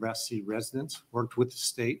mostly Nebraska City residents, worked with the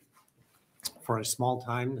state. For a small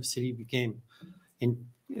time, the city became,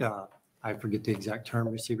 I forget the exact term,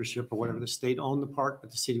 receivership or whatever. The state owned the park,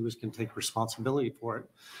 but the city was going to take responsibility for it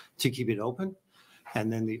to keep it open.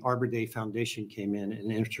 And then the Arbor Day Foundation came in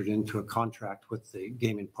and entered into a contract with the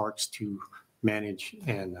Game and Parks to manage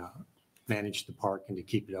the park and to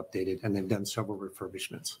keep it updated. And they've done several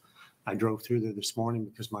refurbishments. I drove through there this morning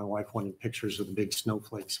because my wife wanted pictures of the big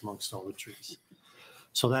snowflakes amongst all the trees.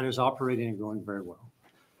 So that is operating and going very well.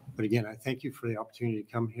 But again, I thank you for the opportunity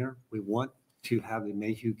to come here. We want to have the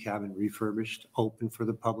Mayhew Cabin refurbished, open for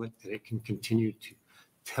the public, that it can continue to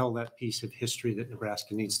tell that piece of history that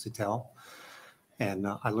Nebraska needs to tell. And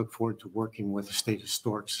I look forward to working with the State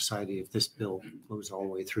Historic Society if this bill goes all the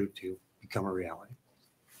way through to become a reality.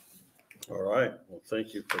 All right. Well,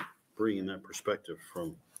 thank you for bringing that perspective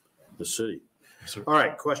from the city. Yes, sir. All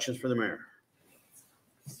right. Questions for the mayor?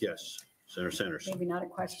 Yes. Senator Sanders. Maybe not a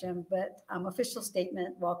question, but official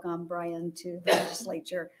statement. Welcome, Brian, to the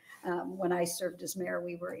legislature. When I served as mayor,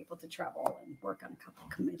 we were able to travel and work on a couple of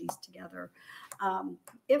committees together.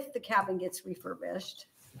 If the cabin gets refurbished,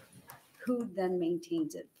 who then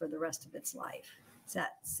maintains it for the rest of its life? Is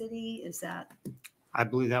that city? Is that? I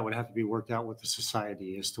believe that would have to be worked out with the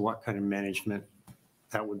society as to what kind of management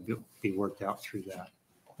that would be worked out through that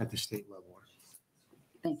at the state level.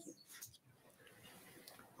 Thank you.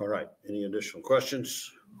 All right. Any additional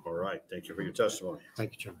questions? All right. Thank you for your testimony.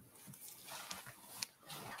 Thank you, Chairman.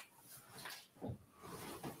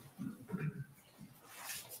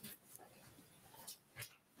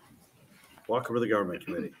 Welcome to the Government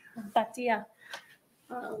Committee. Batia.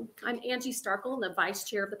 I'm Angie Starkle, the Vice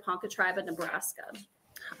Chair of the Ponca Tribe of Nebraska.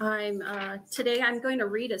 Today I'm going to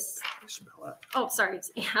read it's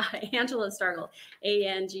Angela Starkle,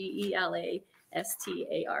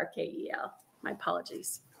 ANGELASTARKEL. My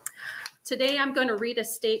apologies. Today I'm going to read a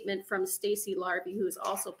statement from Stacy Larby, who is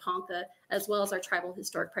also Ponca, as well as our Tribal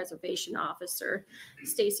Historic Preservation Officer.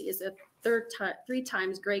 Stacy is a three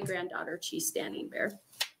times great-granddaughter of Chief Standing Bear.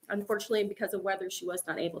 Unfortunately, because of weather, she was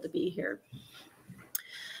not able to be here.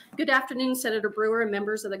 Good afternoon, Senator Brewer and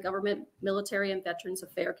members of the Government, Military, and Veterans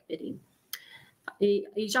Affairs Committee.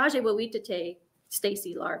 Ijaje Wawitate,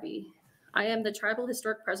 Stacy Larby. I am the Tribal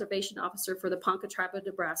Historic Preservation Officer for the Ponca Tribe of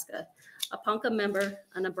Nebraska, a Ponca member,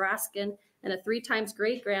 a Nebraskan, and a three times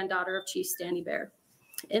great-granddaughter of Chief Standing Bear.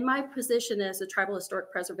 In my position as the Tribal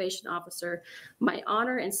Historic Preservation Officer, my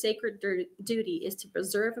honor and sacred duty is to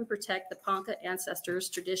preserve and protect the Ponca ancestors,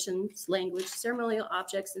 traditions, language, ceremonial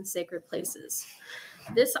objects, and sacred places.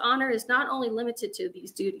 This honor is not only limited to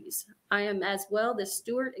these duties. I am as well the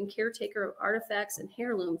steward and caretaker of artifacts and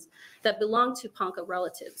heirlooms that belong to Ponca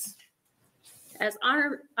relatives. As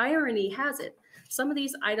irony has it, some of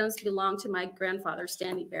these items belong to my grandfather,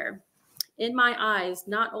 Standing Bear. In my eyes,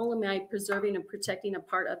 not only am I preserving and protecting a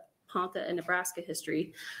part of Ponca and Nebraska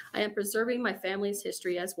history, I am preserving my family's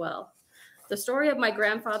history as well. The story of my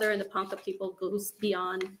grandfather and the Ponca people goes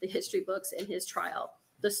beyond the history books and his trial.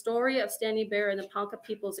 The story of Standing Bear and the Ponca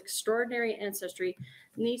people's extraordinary ancestry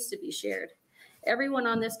needs to be shared. Everyone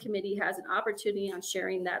on this committee has an opportunity on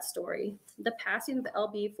sharing that story. The passing of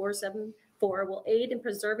LB 474 will aid in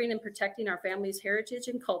preserving and protecting our family's heritage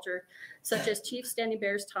and culture, such as Chief Standing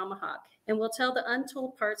Bear's tomahawk, and will tell the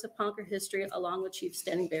untold parts of Ponca history along with Chief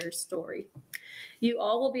Standing Bear's story. You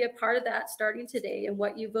all will be a part of that starting today, and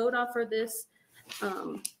what you vote on for this,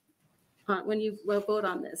 when you vote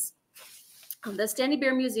on this. The Standing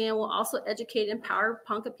Bear Museum will also educate and empower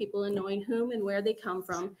Ponca people in knowing whom and where they come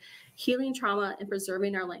from, healing trauma, and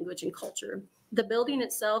preserving our language and culture. The building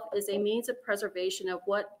itself is a means of preservation of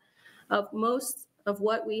most of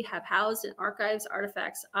what we have housed in archives,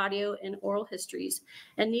 artifacts, audio, and oral histories,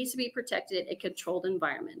 and needs to be protected in a controlled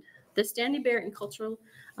environment. The Standing Bear and Ponca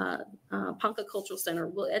Cultural Center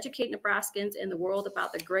will educate Nebraskans and the world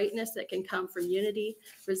about the greatness that can come from unity,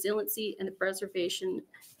 resiliency, and the preservation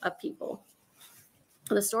of people.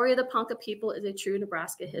 The story of the Ponca people is a true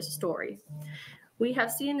Nebraska story. We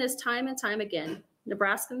have seen this time and time again,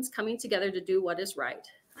 Nebraskans coming together to do what is right.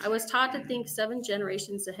 I was taught to think 7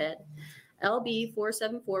 generations ahead. LB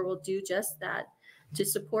 474 will do just that, to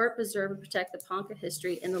support, preserve, and protect the Ponca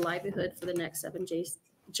history and the livelihood for the next 7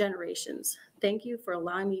 generations. Thank you for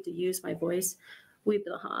allowing me to use my voice.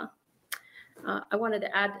 I wanted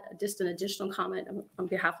to add just an additional comment on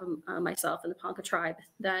behalf of myself and the Ponca tribe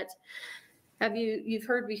that you've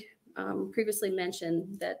heard me previously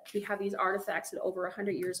mentioned that we have these artifacts that are over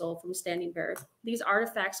 100 years old from Standing Bear. These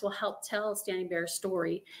artifacts will help tell Standing Bear's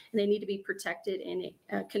story, and they need to be protected in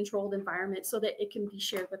a controlled environment so that it can be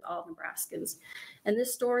shared with all Nebraskans. And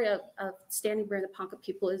this story of Standing Bear and the Ponca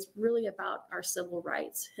people is really about our civil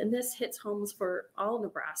rights. And this hits homes for all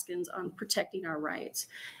Nebraskans on protecting our rights.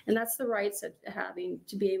 And that's the rights of having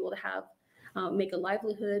to be able to have, make a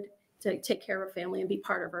livelihood, to take care of our family and be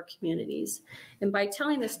part of our communities. And by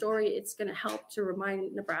telling the story, it's going to help to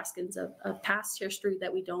remind Nebraskans of past history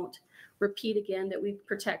that we don't repeat again, that we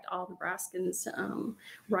protect all Nebraskans'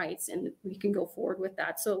 rights, and we can go forward with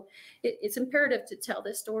that. So it's imperative to tell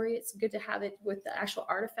this story. It's good to have it with the actual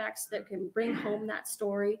artifacts that can bring home that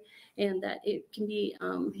story, and that it can be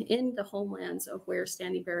in the homelands of where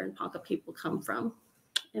Standing Bear and Ponca people come from.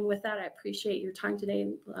 And with that, I appreciate your time today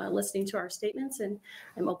listening to our statements, and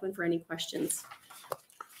I'm open for any questions.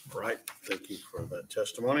 All right, thank you for that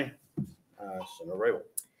testimony. Senator Rabel.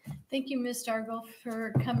 Thank you, Ms. Dargle,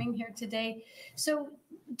 for coming here today. So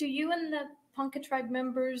do you and the Ponca tribe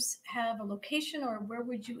members have a location, or where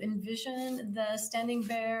would you envision the Standing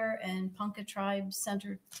Bear and Ponca Tribe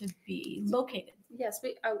Center to be located? Yes,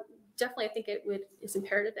 definitely, I think it's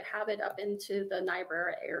imperative to have it up into the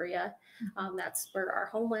Niobrara area. That's where our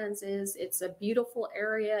homelands is. It's a beautiful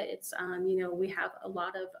area. It's, we have a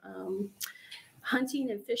lot of hunting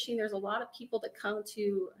and fishing. There's a lot of people that come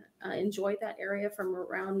to enjoy that area from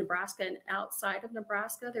around Nebraska and outside of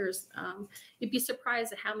Nebraska. There's, you'd be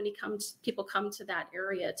surprised at how many people come to that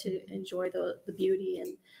area to enjoy the beauty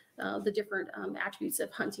and the different attributes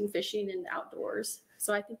of hunting, fishing, and outdoors.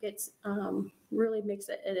 So I think it's really makes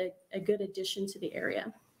it a good addition to the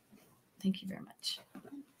area. Thank you very much.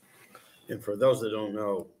 And for those that don't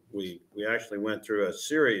know, we actually went through a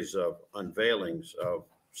series of unveilings of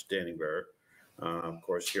Standing Bear. of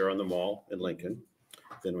course, here on the mall in Lincoln.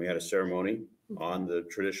 Then we had a ceremony on the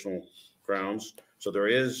traditional grounds. So there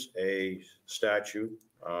is a statue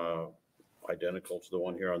identical to the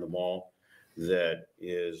one here on the mall that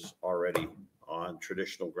is already on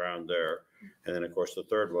traditional ground there. And then, of course, the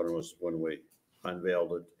third one was when we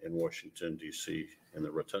unveiled it in Washington, D.C. in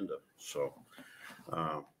the Rotunda. So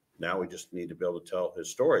now we just need to be able to tell his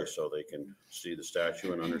story so they can see the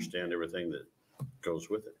statue and understand everything that goes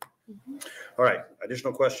with it. All right,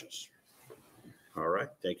 additional questions? All right,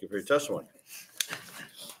 thank you for your testimony.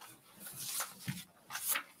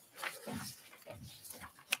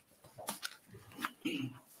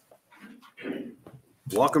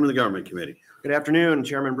 Welcome to the Government Committee. Good afternoon,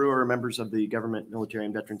 Chairman Brewer, members of the Government, Military,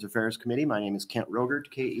 and Veterans Affairs Committee. My name is Kent Rogert,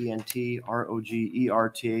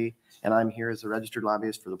 Kentrogert, and I'm here as a registered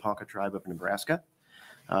lobbyist for the Ponca Tribe of Nebraska.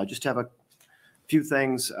 Just have a few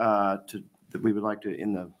things that we would like to,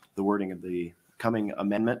 in the wording of the coming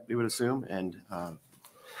amendment, we would assume. And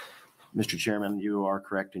Mr. Chairman, you are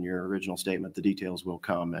correct in your original statement. The details will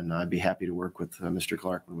come, and I'd be happy to work with Mr.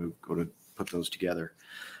 Clark when we go to put those together.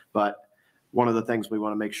 But one of the things we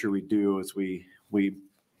want to make sure we do is we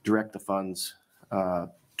direct the funds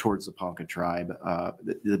towards the Ponca tribe.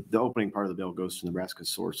 The opening part of the bill goes to Nebraska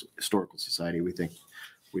Historical Society. We think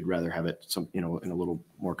we'd rather have it in a little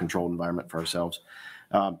more controlled environment for ourselves.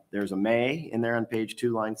 There's a may in there on page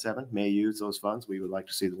 2, line 7. May use those funds. We would like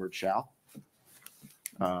to see the word shall.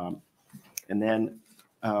 And then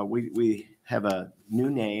we have a new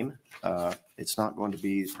name. It's not going to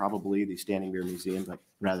be probably the Standing Bear Museum, but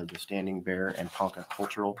rather the Standing Bear and Ponca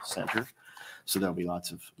Cultural Center. So there'll be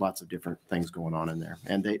lots of different things going on in there.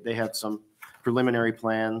 And they have some preliminary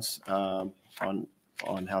plans on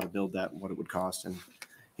how to build that, and what it would cost, and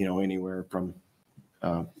anywhere from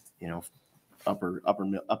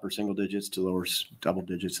upper single digits to lower double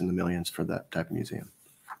digits in the millions for that type of museum.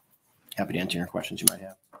 Happy to answer your questions you might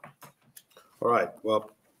have. All right.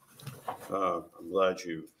 Well, I'm glad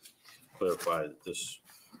you clarified that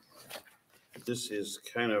this is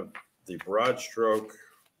kind of the broad stroke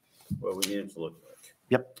what we need it to look like.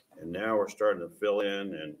 Yep. And now we're starting to fill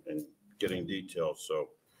in and getting details. So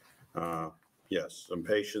yes, some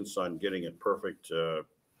patience on getting it perfect.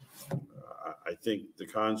 I think the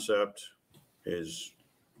concept is,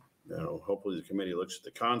 hopefully the committee looks at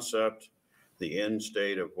the concept, the end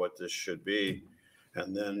state of what this should be,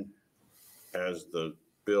 and then as the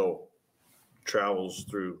bill travels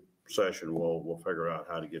through session, we'll figure out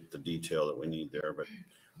how to get the detail that we need there. But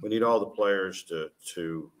we need all the players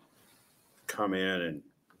to come in and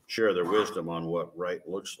share their wisdom on what right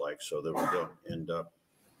looks like, so that we don't end up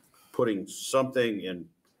putting something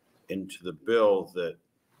into the bill that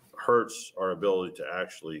hurts our ability to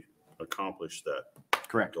actually accomplish that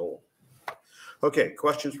Correct. goal. Okay,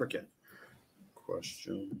 questions for Ken?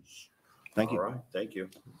 Questions? Thank you. All right, thank you.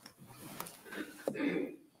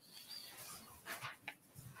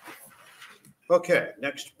 Okay,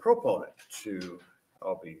 next proponent to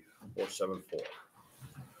LB 474.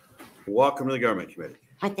 Welcome to the Government Committee.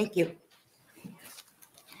 Hi, thank you.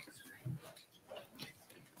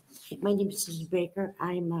 My name is Susan Baker.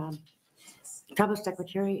 I'm Tribal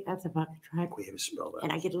Secretary of the Ponca Tribe. We have to spell that.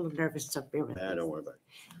 And I get a little nervous, so bear with me. Don't worry about it.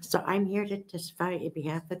 So I'm here to testify in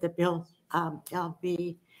behalf of the bill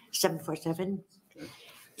LB 747. Okay.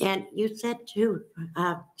 And you said to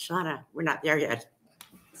Shauna, we're not there yet.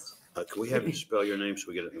 Can we have you spell your name so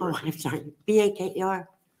we get it in the Oh, record? I'm sorry. Baker.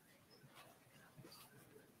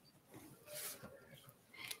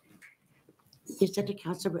 You said to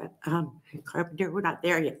Councilor Carpenter, we're not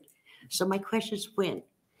there yet. So my question is when?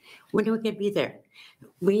 When are we going to be there?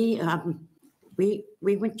 We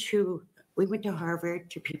went to Harvard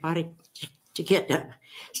to Peabody to get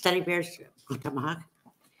Standing Bears on Tomahawk.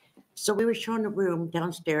 So we were shown a room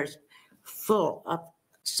downstairs full of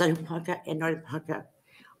Southern Ponca and Northern Ponca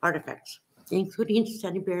artifacts, including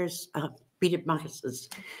Standing Bears beaded moccasins.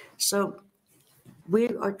 So we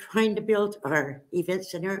are trying to build our event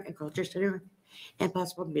center and culture center and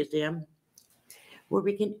possible museum where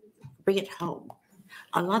we can bring it home.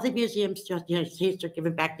 A lot of the museums throughout the United States are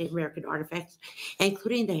giving back the American artifacts,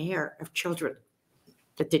 including the hair of children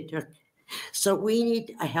that they took. So we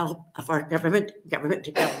need a help of our government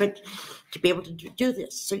to be able to do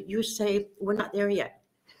this. So you say we're not there yet.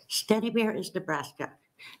 Standing Bear is Nebraska.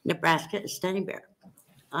 Nebraska is Standing Bear.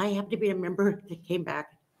 I happen to be a member that came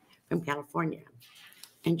back from California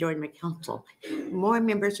and joined my council. More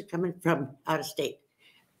members are coming from out of state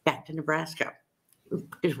back to Nebraska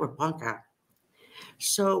because we're Ponca.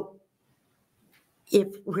 So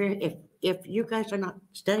if you guys are not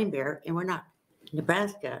Standing Bear and we're not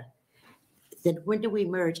Nebraska, then when do we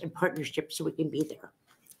merge in partnership so we can be there?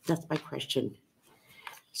 That's my question.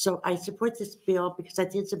 So I support this bill because I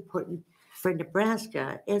think it's important for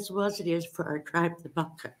Nebraska as well as it is for our tribe, the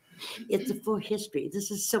Ponca. It's a full history.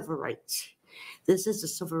 This is civil rights. This is a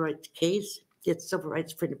civil rights case. It's civil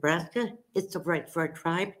rights for Nebraska. It's civil rights for our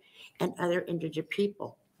tribe and other indigenous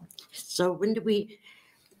people. So when do we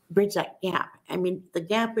bridge that gap? I mean, the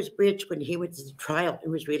gap was bridged when he went to the trial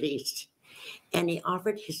and was released. And he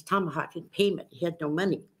offered his tomahawk in payment. He had no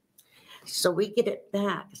money. So we get it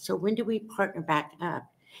back. So when do we partner back up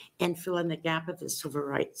and fill in the gap of the civil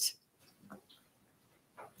rights?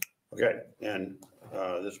 Okay, and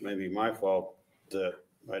this may be my fault that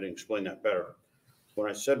I didn't explain that better. When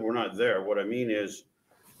I said we're not there, what I mean is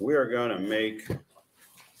we are going to make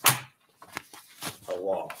a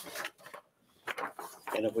law.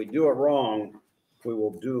 And if we do it wrong, we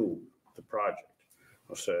will do the project.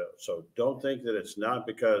 So don't think that it's not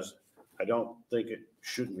because I don't think it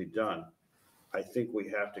shouldn't be done. I think we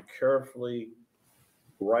have to carefully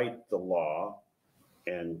write the law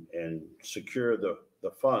and secure the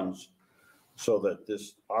funds so that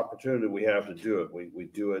this opportunity we have to do it, we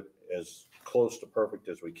do it as close to perfect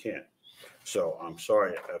as we can. So I'm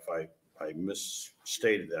sorry if I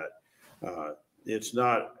misstated that. It's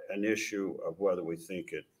not an issue of whether we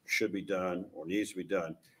think it should be done or needs to be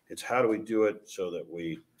done. It's how do we do it so that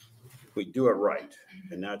we do it right.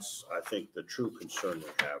 And that's, I think, the true concern we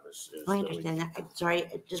have is I understand that. I'm sorry,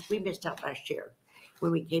 we missed out last year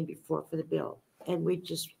when we came before for the bill. And we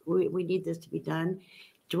need this to be done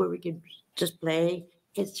to where we can display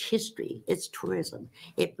its history, its tourism.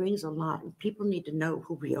 It brings a lot. People need to know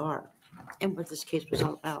who we are and what this case was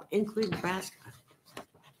all about, including Nebraska.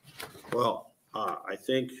 Well, I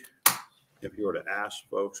think if you were to ask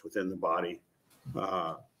folks within the body,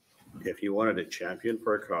 if you wanted a champion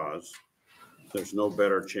for a cause, there's no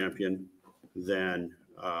better champion than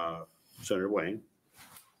Senator Wayne.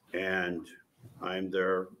 And I'm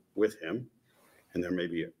there with him. And there may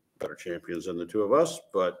be better champions than the two of us,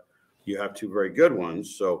 but you have two very good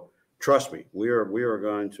ones. So trust me, we are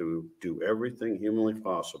going to do everything humanly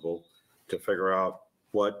possible to figure out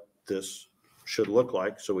what this should look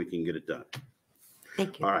like so we can get it done.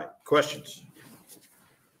 Thank you. All right, questions?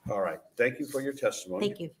 All right, thank you for your testimony.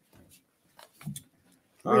 Thank you.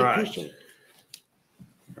 All We right. appreciate it.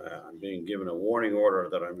 I'm being given a warning order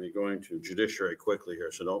that I'm going to judiciary quickly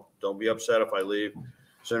here, so don't be upset if I leave.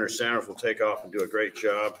 Senator Sanders will take off and do a great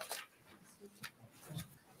job.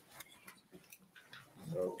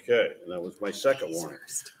 Okay, and that was my second warning.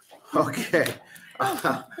 Okay.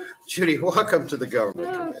 Judy, welcome to the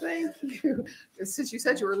government. Oh, thank you. Since you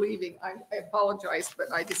said you were leaving, I apologize,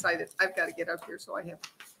 but I decided I've got to get up here. So I have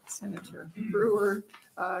Senator Brewer,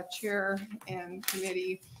 Chair and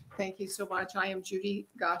Committee. Thank you so much. I am Judy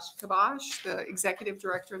Kabash, the Executive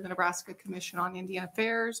Director of the Nebraska Commission on Indian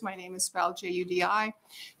Affairs. My name is spelled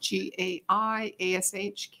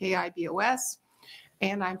JUDIGAIASHKIBOS.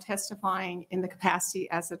 And I'm testifying in the capacity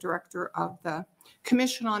as the Director of the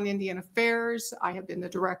Commission on Indian Affairs. I have been the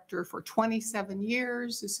director for 27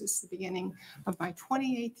 years. This is the beginning of my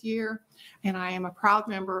 28th year. And I am a proud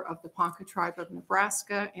member of the Ponca tribe of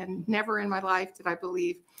Nebraska. And never in my life did I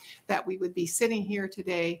believe that we would be sitting here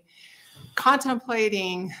today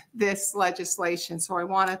contemplating this legislation. So I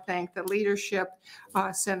want to thank the leadership,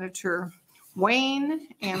 Senator Wayne,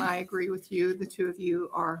 and I agree with you. The two of you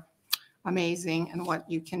are amazing and what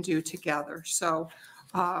you can do together. So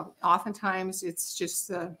oftentimes it's just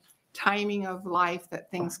the timing of life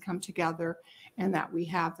that things come together and that we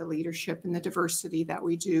have the leadership and the diversity that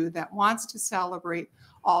we do that wants to celebrate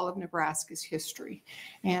all of Nebraska's history.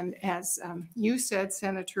 And as you said,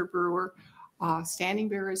 Senator Brewer, Standing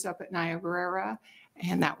Bear is up at Niobrara,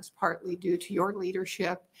 and that was partly due to your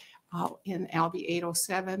leadership in LB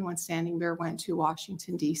 807 when Standing Bear went to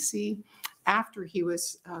Washington, D.C. after he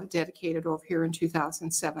was dedicated over here in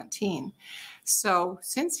 2017. So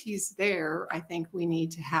since he's there, I think we need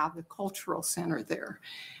to have the cultural center there.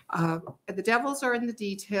 The devils are in the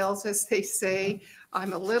details, as they say.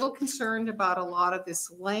 I'm a little concerned about a lot of this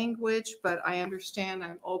language, but I understand.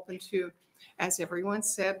 I'm open to, as everyone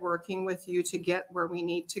said, working with you to get where we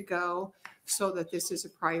need to go so that this is a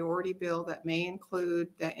priority bill that may include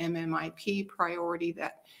the MMIP priority,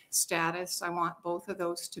 that status. I want both of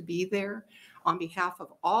those to be there. On behalf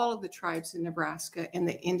of all of the tribes in Nebraska and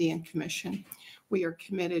the Indian Commission, we are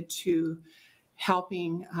committed to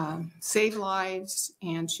helping save lives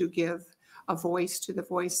and to give a voice to the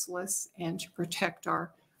voiceless and to protect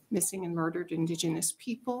our missing and murdered Indigenous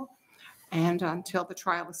people. And until the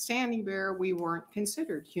trial of Standing Bear, we weren't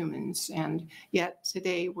considered humans. And yet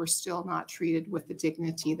today we're still not treated with the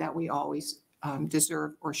dignity that we always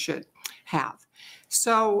deserve or should have.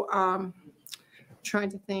 So trying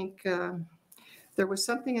to think, there was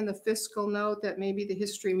something in the fiscal note that maybe the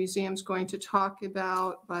History Museum's going to talk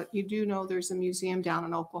about, but you do know there's a museum down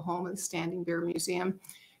in Oklahoma, the Standing Bear Museum.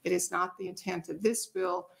 It is not the intent of this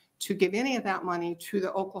bill to give any of that money to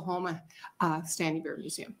the Oklahoma Standing Bear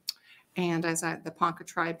Museum. And as the Ponca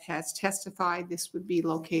tribe has testified, this would be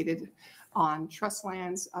located on trust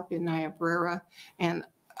lands up in Niobrara. And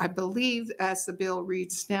I believe as the bill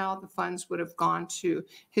reads now, the funds would have gone to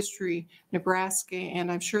History Nebraska, and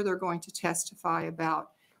I'm sure they're going to testify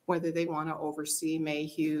about whether they want to oversee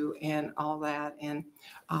Mayhew and all that. And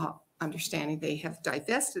understanding they have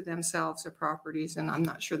divested themselves of properties, and I'm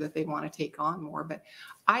not sure that they want to take on more. But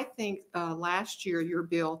I think last year, your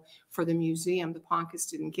bill for the museum, the Poncas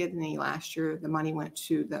didn't get any last year. The money went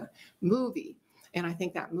to the movie. And I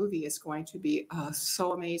think that movie is going to be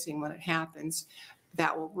so amazing when it happens.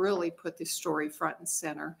 That will really put this story front and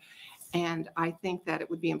center. And I think that it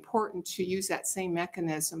would be important to use that same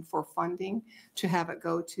mechanism for funding, to have it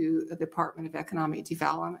go to the Department of Economic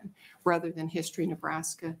Development rather than History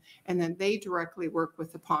Nebraska. And then they directly work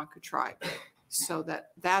with the Ponca tribe. So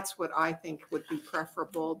that's what I think would be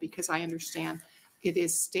preferable, because I understand it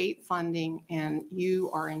is state funding and you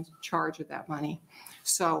are in charge of that money.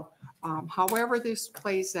 So however this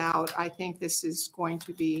plays out, I think this is going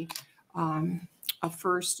to be a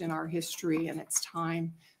first in our history, and it's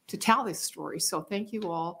time to tell this story. So thank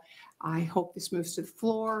you all. I hope this moves to the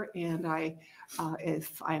floor, and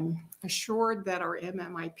if I'm assured that our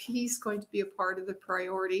MMIP is going to be a part of the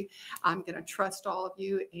priority, I'm going to trust all of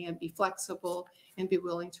you and be flexible and be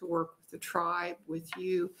willing to work with the tribe, with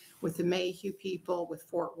you, with the Mayhew people, with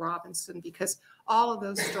Fort Robinson, because all of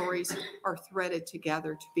those stories are threaded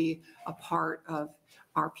together to be a part of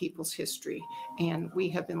our people's history. And we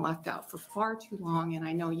have been left out for far too long. And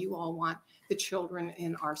I know you all want the children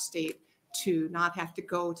in our state to not have to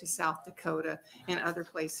go to South Dakota and other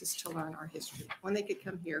places to learn our history, when they could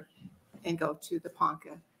come here and go to the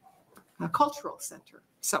Ponca Cultural Center.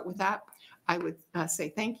 So with that, I would say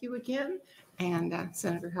thank you again. And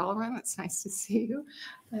Senator Hellerman, it's nice to see you.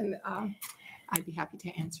 And I'd be happy to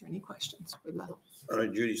answer any questions. All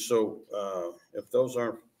right, Judy. So if those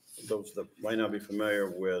that might not be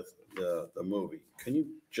familiar with the movie, can you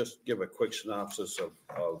just give a quick synopsis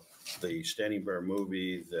of the Standing Bear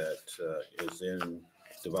movie that is in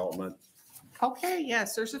development? Okay,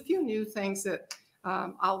 yes, there's a few new things that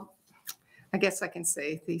I guess I can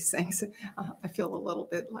say these things. I feel a little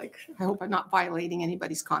bit like, I hope I'm not violating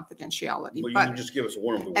anybody's confidentiality. Well, you but can just give us a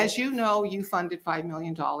warning. as you know, you funded $5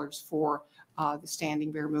 million for the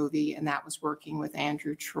Standing Bear movie, and that was working with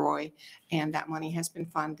Andrew Troy, and that money has been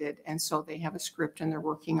funded. And so they have a script and they're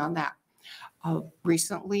working on that.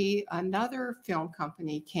 Recently, another film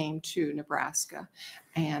company came to Nebraska,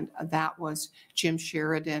 and that was Jim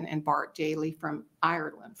Sheridan and Bart Daly from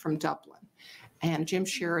Ireland, from Dublin. And Jim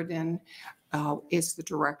Sheridan is the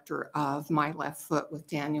director of My Left Foot with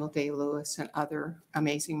Daniel Day-Lewis and other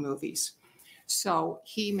amazing movies. So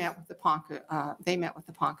he met with the Ponca, they met with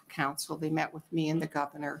the Ponca Council, they met with me and the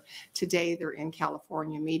governor. Today they're in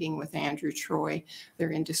California meeting with Andrew Troy.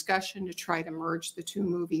 They're in discussion to try to merge the two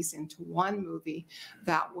movies into one movie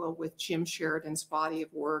that will, with Jim Sheridan's body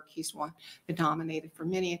of work. He's been nominated for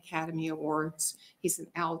many Academy Awards. He's an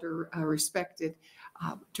elder, respected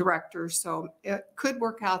director. So it could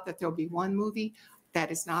work out that there'll be one movie. That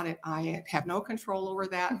is not it. I have no control over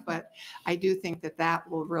that, but I do think that that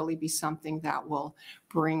will really be something that will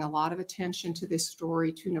bring a lot of attention to this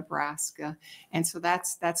story, to Nebraska. And so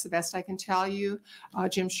that's the best I can tell you.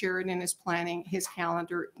 Jim Sheridan is planning his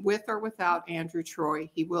calendar with or without Andrew Troy.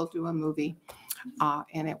 He will do a movie,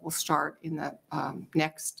 and it will start in the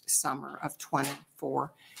next summer of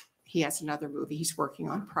 24. He has another movie he's working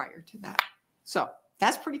on prior to that. So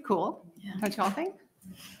that's pretty cool. Yeah. Don't y'all think?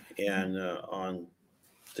 And on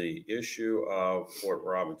the issue of Fort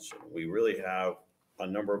Robinson, we really have a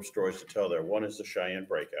number of stories to tell there. One is the Cheyenne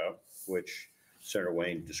breakout, which Senator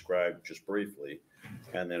Wayne described just briefly.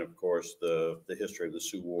 And then, of course, the history of the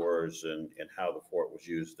Sioux Wars and how the fort was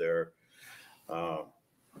used there.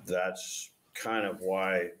 That's kind of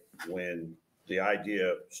why when the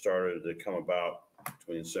idea started to come about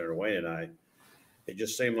between Senator Wayne and I, it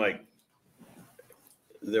just seemed like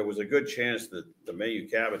there was a good chance that the Mayhew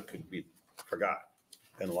cabin could be forgotten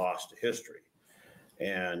and lost to history.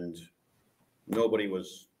 And nobody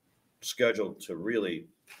was scheduled to really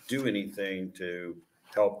do anything to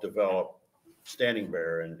help develop Standing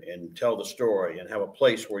Bear and tell the story and have a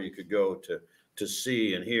place where you could go to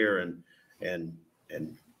see and hear and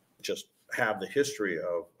just have the history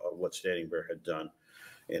of what Standing Bear had done.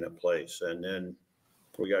 in a place. And then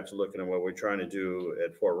we got to looking at what we're trying to do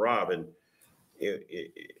at Fort Robb, and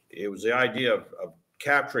it was the idea of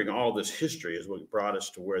capturing all this history is what brought us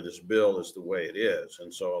to where this bill is the way it is.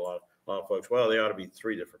 And so a lot of folks, well, they ought to be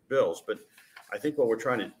 3 different bills. But I think what we're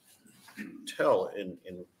trying to tell in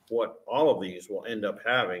what all of these will end up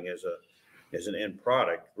having as an end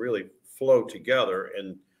product really flow together.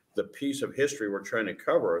 And the piece of history we're trying to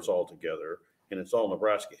cover is all together, and it's all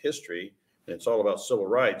Nebraska history, and it's all about civil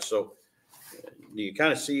rights. So you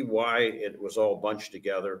kind of see why it was all bunched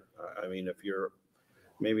together. I mean, if you're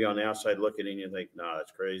maybe on the outside looking in, you think, nah,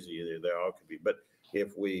 that's crazy. They all could be. But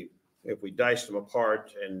if we dice them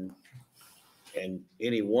apart and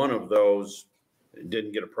any one of those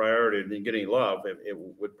didn't get a priority, didn't get any love, it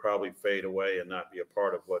would probably fade away and not be a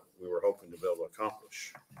part of what we were hoping to be able to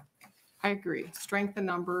accomplish. I agree. Strength in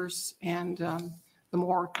numbers, and the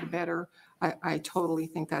more, the better. I totally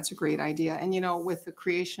think that's a great idea. And, you know, with the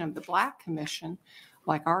creation of the Black Commission,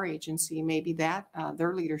 like our agency, maybe that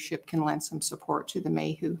their leadership can lend some support to the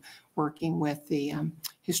Mayhew, working with the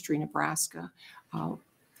History Nebraska.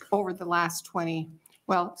 Over the last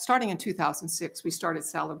starting in 2006, we started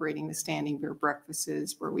celebrating the Standing Bear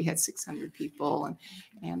breakfasts where we had 600 people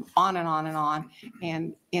and on and on and on.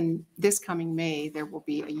 And in this coming May, there will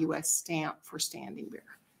be a U.S. stamp for Standing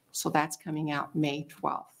Bear. So that's coming out May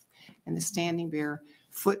 12th. And the Standing Bear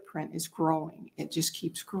footprint is growing. It just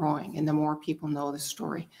keeps growing. And the more people know the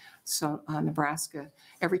story. So Nebraska,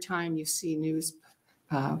 every time you see news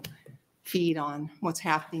feed on what's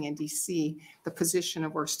happening in DC, the position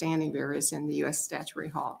of where Standing Bear is in the U.S. Statuary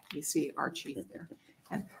Hall. You see our chief there.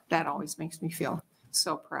 And that always makes me feel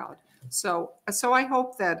so proud. So I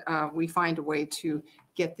hope that we find a way to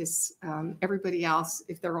get this, everybody else,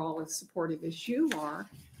 if they're all as supportive as you are,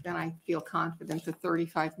 then I feel confident that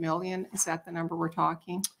 35 million, is that the number we're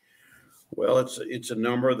talking? Well, it's a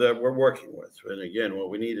number that we're working with. And again, what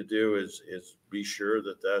we need to do is be sure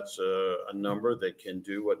that that's a number that can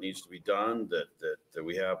do what needs to be done, that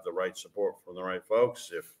we have the right support from the right folks.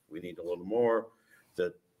 If we need a little more,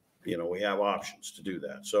 that, you know, we have options to do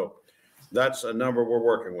that. So that's a number we're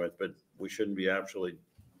working with, but we shouldn't be actually,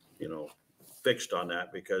 you know, fixed on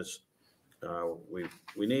that, because we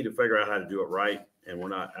need to figure out how to do it right. And we're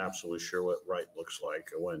not absolutely sure what right looks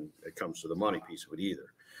like when it comes to the money piece of it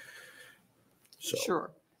either. So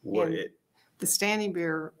sure. The Standing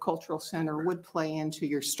Bear Cultural Center would play into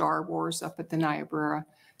your Star Wars up at the Niobrara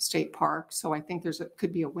State Park. So I think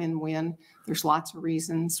could be a win-win. There's lots of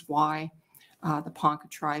reasons why the Ponca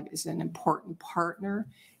tribe is an important partner.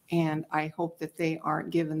 And I hope that they aren't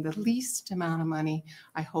given the least amount of money.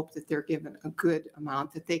 I hope that they're given a good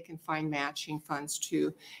amount that they can find matching funds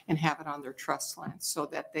to and have it on their trust lands so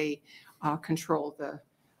that they control the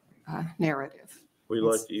narrative. We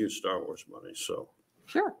like to use Star Wars money, so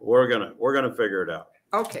sure, we're gonna figure it out.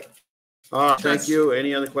 Okay. Thank you.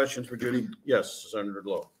 Any other questions for Judy? Yes, Senator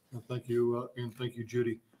Lowe. Thank you, and thank you,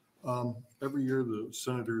 Judy. Every year the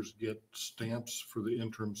senators get stamps for the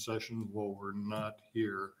interim session while we're not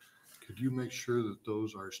here. Could you make sure that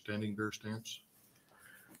those are Standing Bear stamps?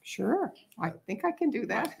 Sure, I think I can do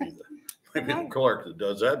that. Maybe the clerk that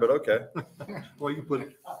does that, but okay. Well, you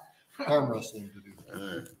put arm wrestling to do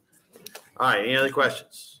that. All right, any other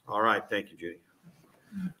questions? All right, thank you, Judy.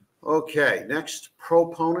 Okay, next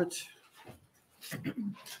proponent.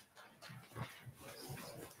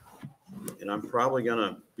 And I'm probably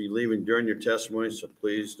gonna be leaving during your testimony, so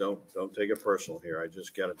please don't take it personal here. I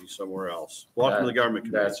just gotta be somewhere else. Welcome to the Government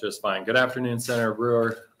Committee. That's just fine. Good afternoon, Senator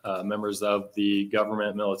Brewer, members of the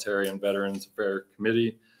Government, Military, and Veterans Affairs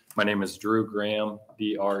Committee. My name is Drew Graham,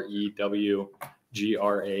 DREWGRAHAM,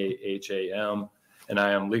 and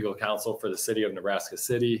I am legal counsel for the City of Nebraska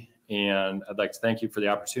City. And I'd like to thank you for the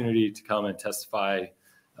opportunity to come and testify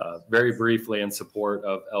very briefly in support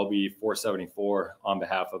of LB 474 on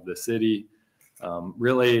behalf of the city.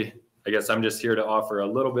 Really, I guess I'm just here to offer a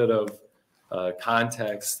little bit of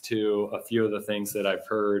context to a few of the things that I've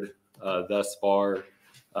heard thus far,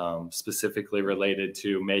 specifically related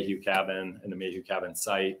to Mayhew Cabin and the Mayhew Cabin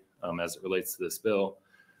site as it relates to this bill.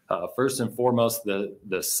 First and foremost,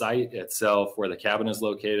 the site itself where the cabin is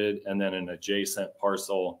located, and then an adjacent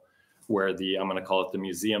parcel where I'm going to call it the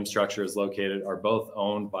museum structure is located, are both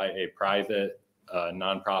owned by a private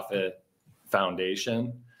nonprofit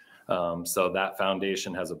foundation. So that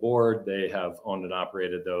foundation has a board. They have owned and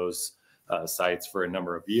operated those sites for a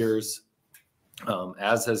number of years.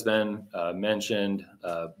 As has been mentioned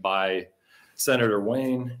by Senator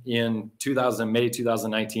Wayne, in May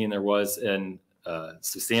 2019, there was an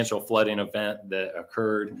substantial flooding event that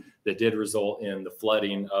occurred that did result in the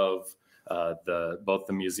flooding of both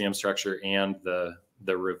the museum structure and the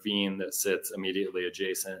the ravine that sits immediately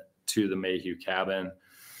adjacent to the Mayhew cabin.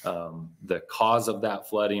 The cause of that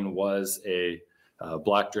flooding was a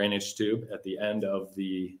block drainage tube at the end of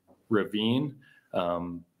the ravine.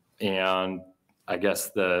 And I guess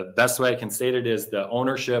the best way I can state it is the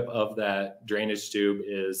ownership of that drainage tube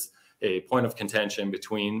is a point of contention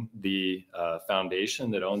between the foundation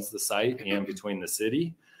that owns the site and between the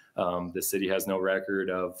city. The city has no record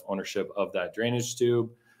of ownership of that drainage tube.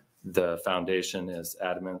 The foundation is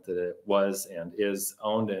adamant that it was and is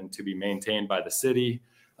owned and to be maintained by the city,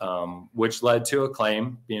 which led to a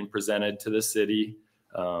claim being presented to the city.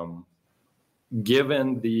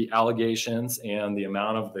 Given the allegations and the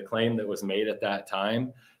amount of the claim that was made at that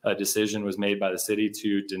time, a decision was made by the city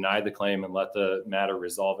to deny the claim and let the matter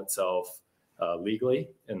resolve itself legally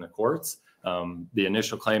in the courts. The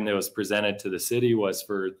initial claim that was presented to the city was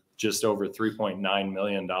for just over $3.9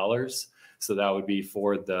 million. So that would be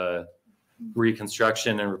for the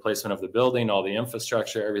reconstruction and replacement of the building, all the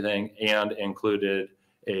infrastructure, everything, and included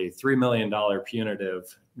a $3 million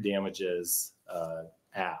punitive damages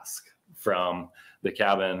ask from the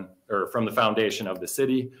cabin or from the foundation of the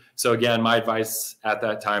city. So again, my advice at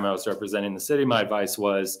that time, I was representing the city. My advice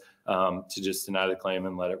was to just deny the claim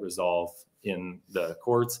and let it resolve in the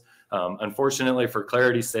courts. Unfortunately, for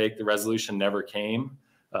clarity's sake, the resolution never came.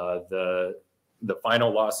 The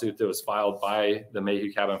final lawsuit that was filed by the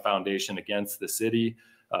Mayhew Cabin Foundation against the city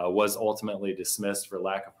was ultimately dismissed for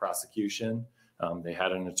lack of prosecution. They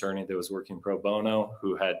had an attorney that was working pro bono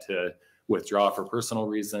who had to withdraw for personal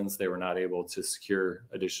reasons. They were not able to secure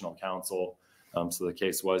additional counsel. So the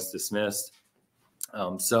case was dismissed.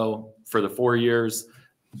 So for the 4 years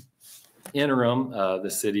interim, the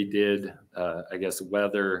city did, I guess,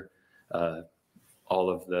 weather all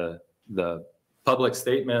of the public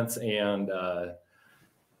statements and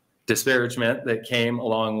disparagement that came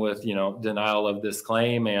along with, denial of this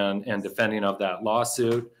claim and defending of that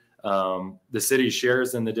lawsuit. The city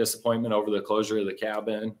shares in the disappointment over the closure of the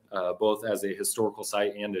cabin, both as a historical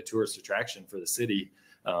site and a tourist attraction for the city.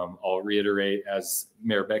 I'll reiterate, as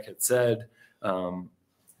Mayor Beckett said,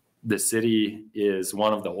 the city is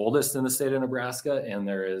one of the oldest in the state of Nebraska, and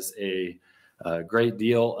there is a great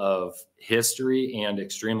deal of history and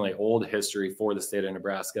extremely old history for the state of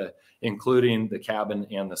Nebraska, including the cabin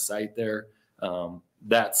and the site there.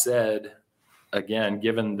 That said, again,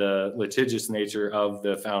 given the litigious nature of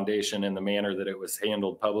the foundation and the manner that it was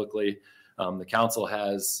handled publicly, the council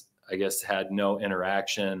has, I guess, had no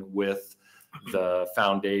interaction with the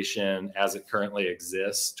foundation as it currently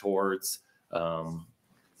exists towards,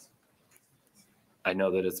 I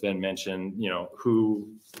know that it's been mentioned,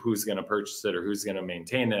 who's going to purchase it or who's going to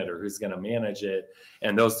maintain it or who's going to manage it.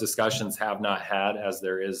 And those discussions have not had, as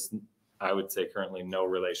there is, I would say, currently no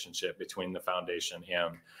relationship between the foundation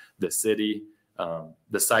and the city.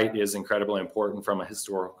 The site is incredibly important from a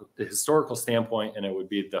historical standpoint, and it would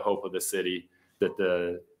be the hope of the city that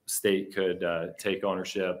the state could take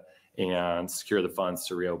ownership and secure the funds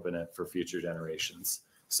to reopen it for future generations.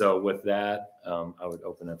 So with that, I would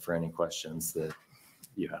open it for any questions that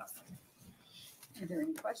you have. Are there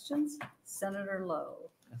any questions? Senator Lowe.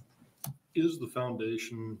 Is the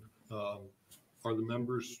foundation, are the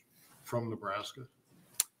members from Nebraska?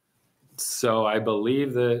 So I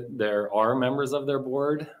believe that there are members of their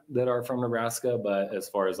board that are from Nebraska, but as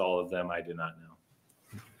far as all of them, I do not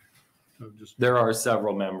know. There are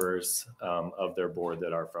several members of their board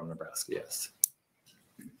that are from Nebraska, yes.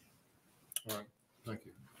 All right, thank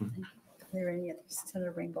you. Are there any others?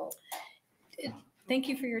 Senator Rainbow. Thank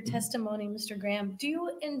you for your testimony, Mr. Graham. Do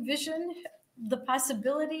you envision the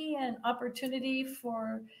possibility and opportunity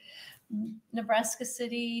for Nebraska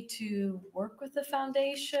City to work with the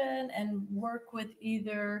foundation and work with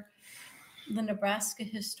either the Nebraska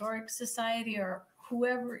Historic Society or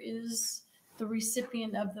whoever is the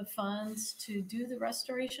recipient of the funds to do the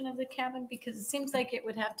restoration of the cabin? Because it seems like it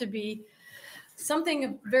would have to be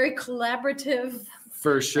something very collaborative.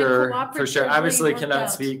 For sure. Obviously cannot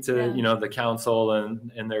out. speak to, the council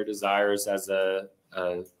and their desires as a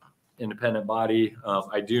independent body.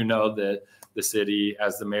 I do know that the city,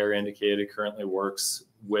 as the mayor indicated, currently works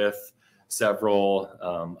with several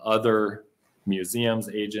other museums,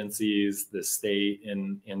 agencies, the state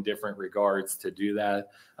in different regards to do that.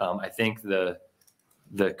 I think the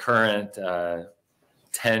current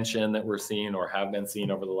tension that we're seeing or have been seeing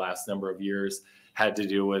over the last number of years had to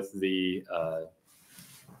do with the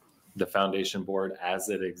foundation board as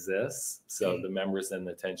it exists. So the members and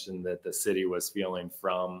the tension that the city was feeling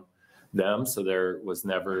from them. So there was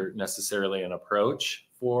never necessarily an approach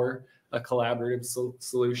for a collaborative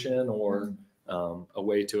solution or a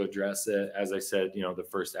way to address it. As I said, the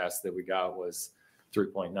first ask that we got was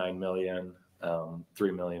 3.9 million.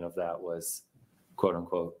 3 million of that was quote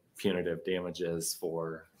unquote punitive damages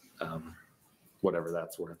for whatever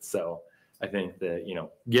that's worth. So I think that, you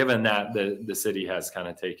know, given that the city has kind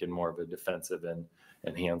of taken more of a defensive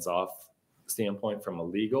and hands-off standpoint from a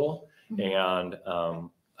legal, and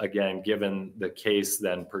again, given the case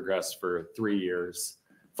then progressed for 3 years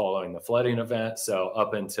following the flooding event. So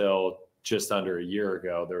up until just under a year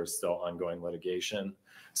ago, there was still ongoing litigation.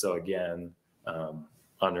 So again,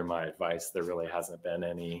 under my advice, there really hasn't been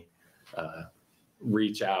any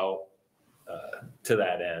reach out to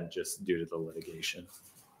that end just due to the litigation.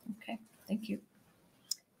 Okay, thank you.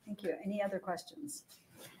 Thank you. Any other questions?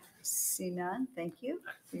 See none. Thank you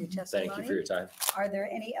for your testimony. Thank you for your time. Are there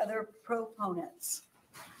any other proponents?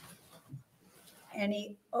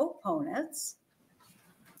 Any opponents?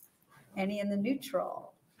 Any in the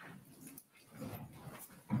neutral?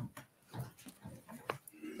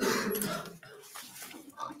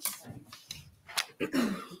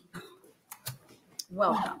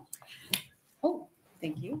 Welcome. Oh,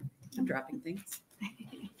 thank you. I'm dropping things.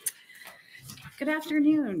 Good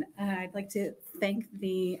afternoon. I'd like to thank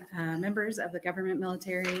the members of the Government,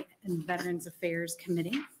 Military, and Veterans Affairs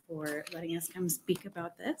Committee for letting us come speak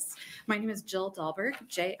about this. My name is Jill Dahlberg,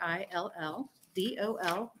 Jilldolberg,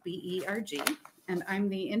 and I'm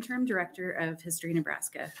the Interim Director of History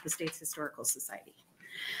Nebraska, the state's historical society.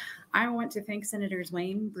 I want to thank Senators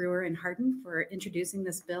Wayne, Brewer, and Hardin for introducing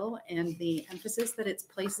this bill and the emphasis that it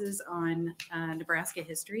places on Nebraska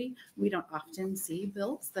history. We don't often see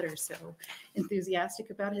bills that are so enthusiastic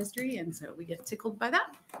about history, and so we get tickled by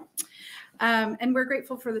that. And we're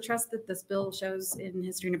grateful for the trust that this bill shows in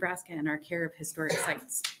History Nebraska and our care of historic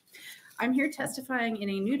sites. I'm here testifying in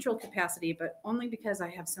a neutral capacity, but only because I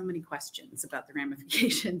have so many questions about the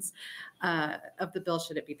ramifications of the bill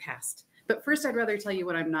should it be passed. But first, I'd rather tell you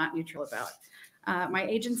what I'm not neutral about. My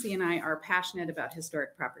agency and I are passionate about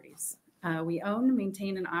historic properties. We own,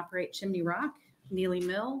 maintain, and operate Chimney Rock, Neely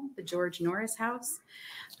Mill, the George Norris House.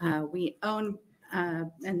 We own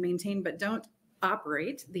and maintain, but don't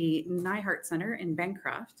operate, the Nyhart Center in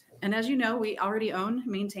Bancroft. And as you know, we already own,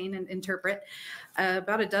 maintain, and interpret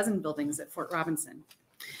about a dozen buildings at Fort Robinson.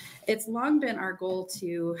 It's long been our goal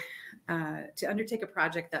to undertake a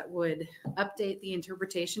project that would update the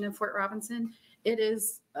interpretation of Fort Robinson. It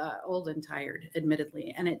is old and tired,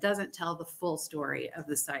 admittedly, and it doesn't tell the full story of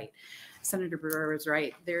the site. Senator Brewer was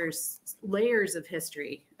right. There's layers of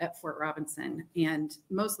history at Fort Robinson, and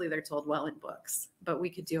mostly they're told well in books, but we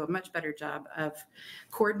could do a much better job of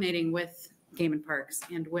coordinating with Game and Parks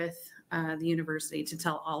and with the university to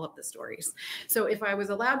tell all of the stories. So if I was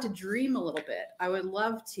allowed to dream a little bit, I would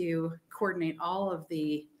love to coordinate all of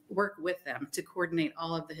the work with them to coordinate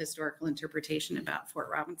all of the historical interpretation about Fort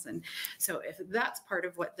Robinson. So if that's part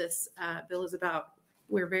of what this bill is about,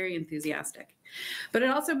 we're very enthusiastic. But it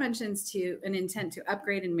also mentions an intent to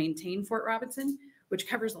upgrade and maintain Fort Robinson, which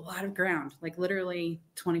covers a lot of ground, like literally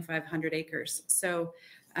 2,500 acres. So,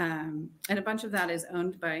 and a bunch of that is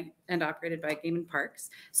owned by and operated by Game and Parks.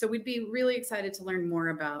 So we'd be really excited to learn more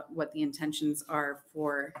about what the intentions are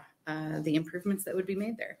for the improvements that would be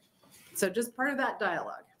made there. So just part of that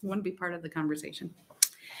dialogue. I want to be part of the conversation.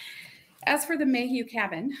 As for the Mayhew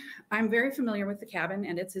cabin, I'm very familiar with the cabin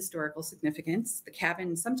and its historical significance. The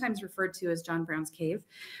cabin, sometimes referred to as John Brown's Cave,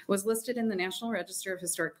 was listed in the National Register of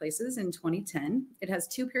Historic Places in 2010. It has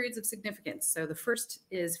two periods of significance. So the first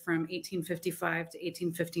is from 1855 to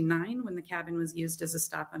 1859, when the cabin was used as a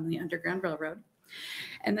stop on the Underground Railroad.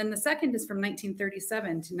 And then the second is from 1937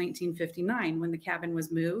 to 1959, when the cabin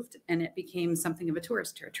was moved and it became something of a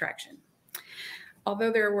tourist attraction.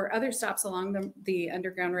 Although there were other stops along the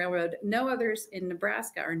Underground Railroad, no others in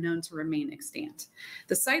Nebraska are known to remain extant.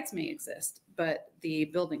 The sites may exist, but the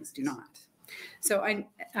buildings do not. So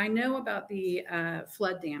I know about the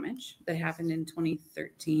flood damage that happened in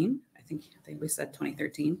 2013. I think we said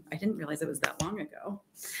 2013. I didn't realize it was that long ago.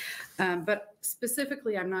 But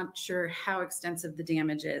specifically, I'm not sure how extensive the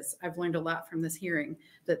damage is. I've learned a lot from this hearing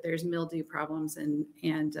that there's mildew problems and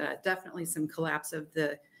definitely some collapse of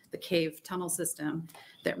the cave tunnel system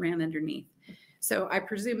that ran underneath. So I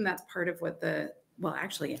presume that's part of what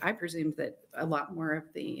I presumed that a lot more of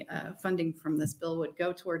the funding from this bill would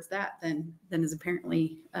go towards that than is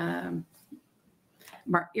apparently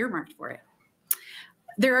earmarked for it.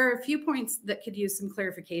 There are a few points that could use some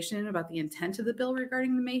clarification about the intent of the bill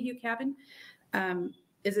regarding the Mayhew cabin.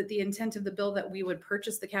 Is it the intent of the bill that we would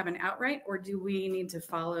purchase the cabin outright, or do we need to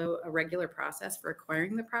follow a regular process for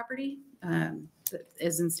acquiring the property that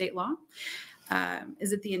is in state law?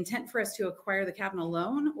 Is it the intent for us to acquire the cabin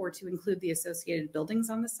alone or to include the associated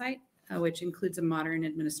buildings on the site? which includes a modern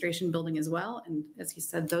administration building as well. And as he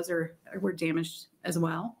said, those were damaged as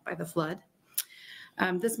well by the flood.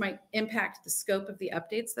 This might impact the scope of the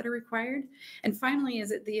updates that are required. And finally,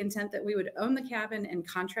 is it the intent that we would own the cabin and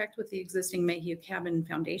contract with the existing Mayhew Cabin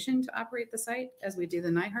Foundation to operate the site as we do the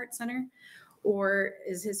Nyhart Center? Or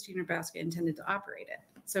is History Nebraska intended to operate it?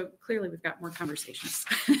 So clearly we've got more conversations.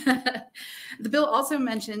 The bill also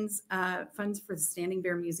mentions funds for the Standing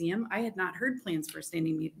Bear Museum. I had not heard plans for a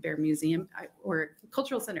Standing Bear Museum or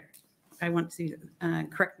Cultural Center. I want to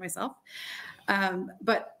correct myself.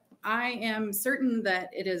 But I am certain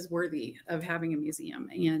that it is worthy of having a museum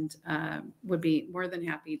and would be more than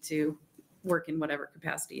happy to work in whatever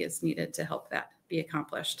capacity is needed to help that be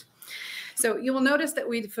accomplished. So you will notice that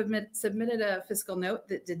we submitted a fiscal note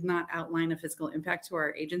that did not outline a fiscal impact to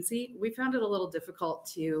our agency. We found it a little difficult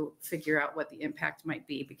to figure out what the impact might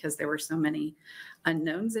be because there were so many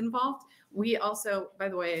unknowns involved. We also, by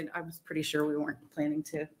the way, I was pretty sure we weren't planning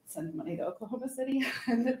to send money to Oklahoma City,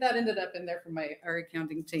 and that ended up in there from our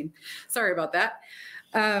accounting team. Sorry about that.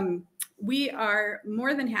 We are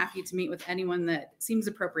more than happy to meet with anyone that seems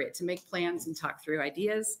appropriate to make plans and talk through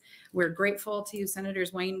ideas. We're grateful to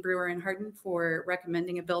Senators Wayne, Brewer, and Hardin for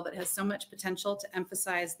recommending a bill that has so much potential to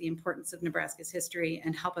emphasize the importance of Nebraska's history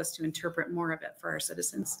and help us to interpret more of it for our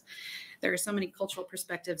citizens. There are so many cultural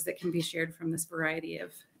perspectives that can be shared from this variety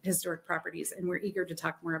of historic properties, and we're eager to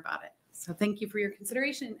talk more about it. So thank you for your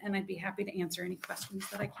consideration, and I'd be happy to answer any questions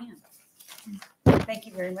that I can. Thank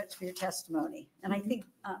you very much for your testimony. And I think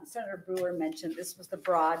Senator Brewer mentioned this was the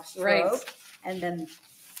broad stroke, Right. and then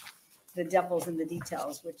the devil's in the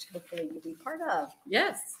details, which hopefully you'll be part of.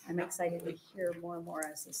 Yes. I'm excited to hear more and more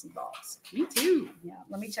as this evolves. Me too. Yeah,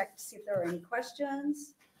 let me check to see if there are any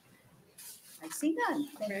questions. I see none.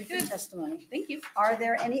 Thank you for your testimony. Thank you. Are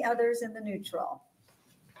there any others in the neutral?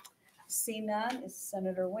 See none. Is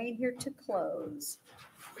Senator Wayne here to close?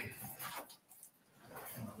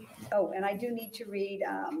 Oh, and I do need to read,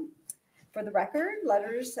 for the record,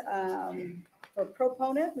 letters for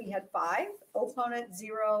proponent, we had 5, opponent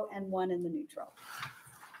 0, and 1 in the neutral.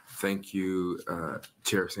 Thank you,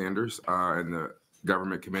 Chair Sanders and the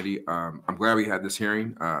Government Committee. I'm glad we had this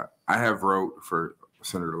hearing. I have wrote for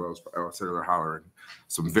Senator Holleran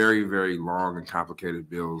some very, very long and complicated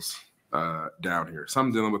bills down here.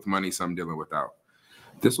 Some dealing with money, some dealing without.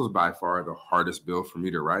 This was by far the hardest bill for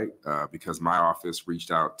me to write because my office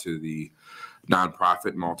reached out to the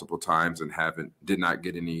nonprofit multiple times and did not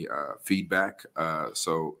get any feedback.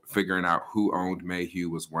 So figuring out who owned Mayhew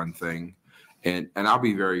was one thing. And I'll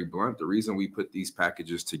be very blunt. The reason we put these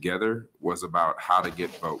packages together was about how to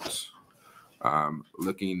get votes.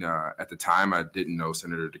 Looking at the time, I didn't know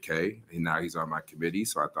Senator Decay, and now he's on my committee.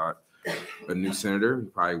 So I thought, a new senator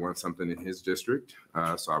probably wants something in his district,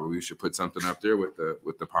 so we should put something up there with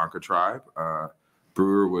the Ponca tribe.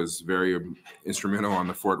 Brewer was very instrumental on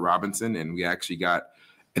the Fort Robinson, and we actually got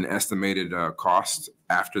an estimated cost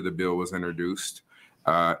after the bill was introduced,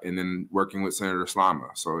 and then working with Senator Slama.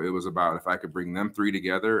 So it was about if I could bring them 3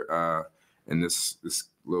 together, and this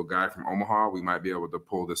little guy from Omaha, we might be able to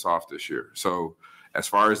pull this off this year. So as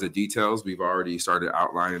far as the details, we've already started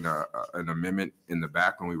outlining an amendment in the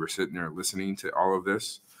back when we were sitting there listening to all of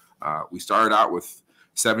this. We started out with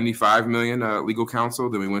 75 million legal counsel,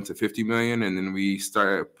 then we went to 50 million, and then we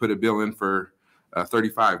put a bill in for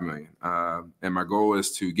 35 million. And my goal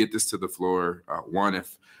is to get this to the floor. One,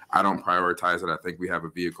 if I don't prioritize it, I think we have a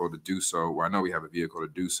vehicle to do so. Well, I know we have a vehicle to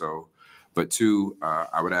do so. But 2,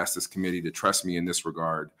 I would ask this committee to trust me in this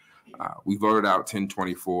regard. We voted out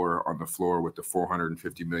 1024 on the floor with the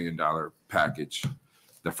 $450 million package.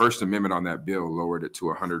 The first amendment on that bill lowered it to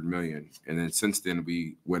 100 million. And then since then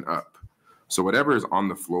we went up. So whatever is on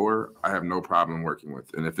the floor, I have no problem working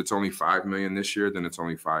with. And if it's only 5 million this year, then it's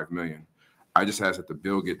only 5 million. I just ask that the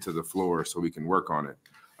bill get to the floor so we can work on it.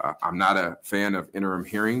 I'm not a fan of interim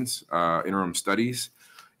hearings, interim studies.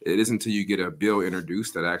 It isn't until you get a bill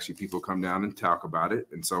introduced that actually people come down and talk about it.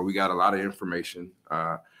 And so we got a lot of information.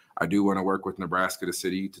 I do want to work with Nebraska, the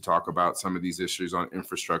city, to talk about some of these issues on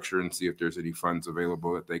infrastructure and see if there's any funds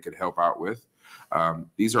available that they could help out with.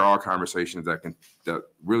 These are all conversations that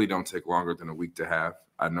really don't take longer than a week to have.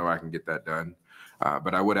 I know I can get that done.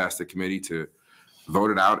 But I would ask the committee to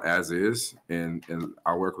vote it out as is, and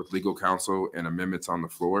I'll work with legal counsel and amendments on the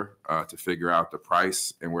floor to figure out the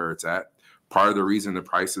price and where it's at. Part of the reason the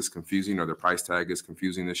price is confusing or the price tag is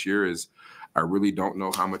confusing this year is I really don't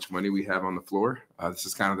know how much money we have on the floor. This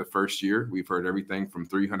is kind of the first year. We've heard everything from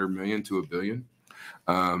 300 million to $1 billion.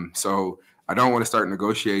 So I don't want to start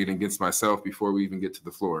negotiating against myself before we even get to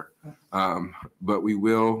the floor. But we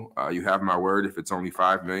will, you have my word, if it's only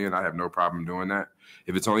 5 million, I have no problem doing that.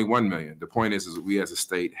 If it's only 1 million, the point is that we as a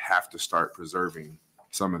state have to start preserving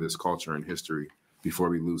some of this culture and history before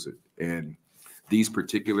we lose it. And these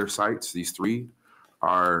particular sites, these 3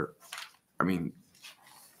 are, I mean,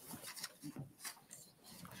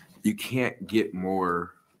 you can't get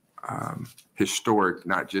more historic,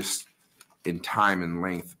 not just in time and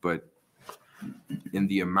length, but in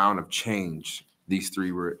the amount of change these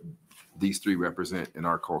three represent in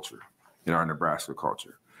our culture, in our Nebraska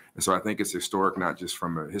culture. And so I think it's historic, not just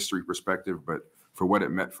from a history perspective, but for what it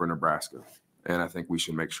meant for Nebraska. And I think we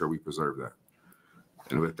should make sure we preserve that.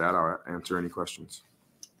 And with that, I'll answer any questions.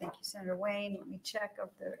 Thank you, Senator Wayne. Let me check if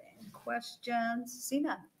there are any questions. See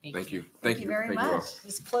none. Thank you. Thank you very much.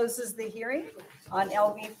 This closes the hearing on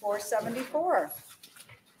LB 474.